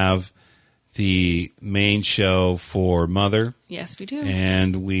still have the main show for Mother. Yes, we do.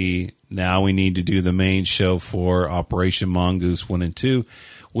 And we need to do the main show for Operation Mongoose 1 and 2.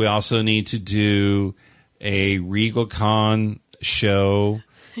 We also need to do a RegalCon show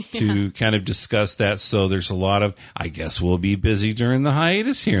to kind of discuss that. So there's a lot of, I guess we'll be busy during the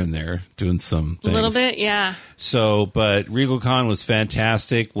hiatus here and there doing some things. A little bit, yeah. So, but RegalCon was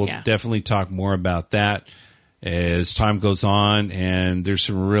fantastic. We'll definitely talk more about that as time goes on. And there's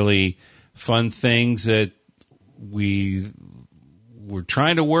some really fun things that we're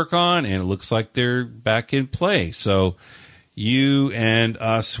trying to work on, and it looks like they're back in play. So you and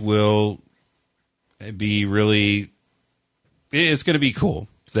us will be really, it's going to be cool,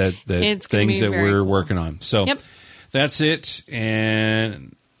 that things that we're working on. So that's it.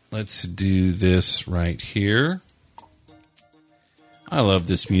 And let's do this right here. I love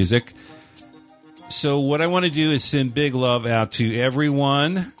this music. So what I want to do is send big love out to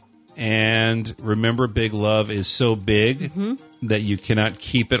everyone. And remember, big love is so big that you cannot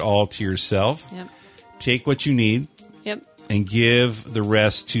keep it all to yourself. Yep. Take what you need and give the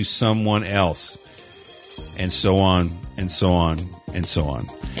rest to someone else. And so on, and so on, and so on.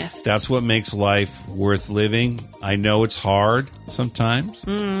 Yes. That's what makes life worth living. I know it's hard sometimes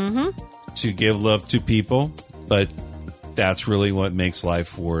to give love to people, but that's really what makes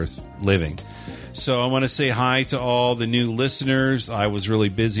life worth living. So I want to say hi to all the new listeners. I was really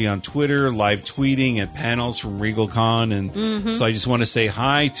busy on Twitter, live tweeting at panels from RegalCon. And so I just want to say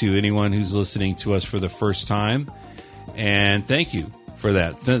hi to anyone who's listening to us for the first time. And thank you for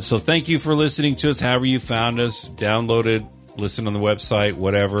that. So thank you for listening to us, however you found us, downloaded, listened on the website,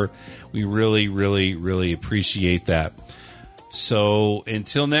 whatever. We really, really, really appreciate that. So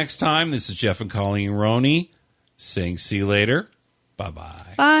until next time, this is Jeff and Colleen Roney saying see you later.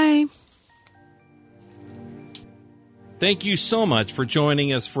 Bye-bye. Bye. Thank you so much for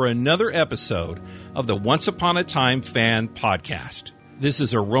joining us for another episode of the Once Upon a Time Fan Podcast. This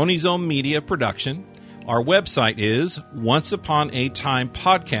is a Roney Zone Media production. Our website is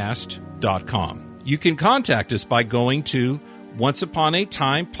onceuponatimepodcast.com. You can contact us by going to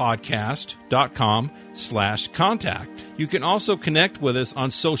onceuponatimepodcast.com/contact. You can also connect with us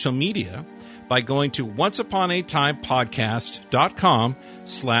on social media by going to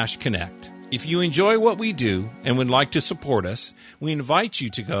onceuponatimepodcast.com/connect. If you enjoy what we do and would like to support us, we invite you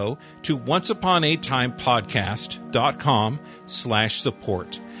to go to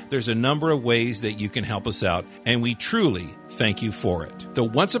onceuponatimepodcast.com/support. There's a number of ways that you can help us out, and we truly thank you for it. The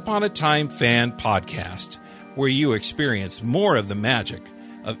Once Upon a Time Fan Podcast, where you experience more of the magic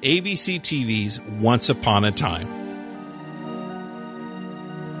of ABC TV's Once Upon a Time.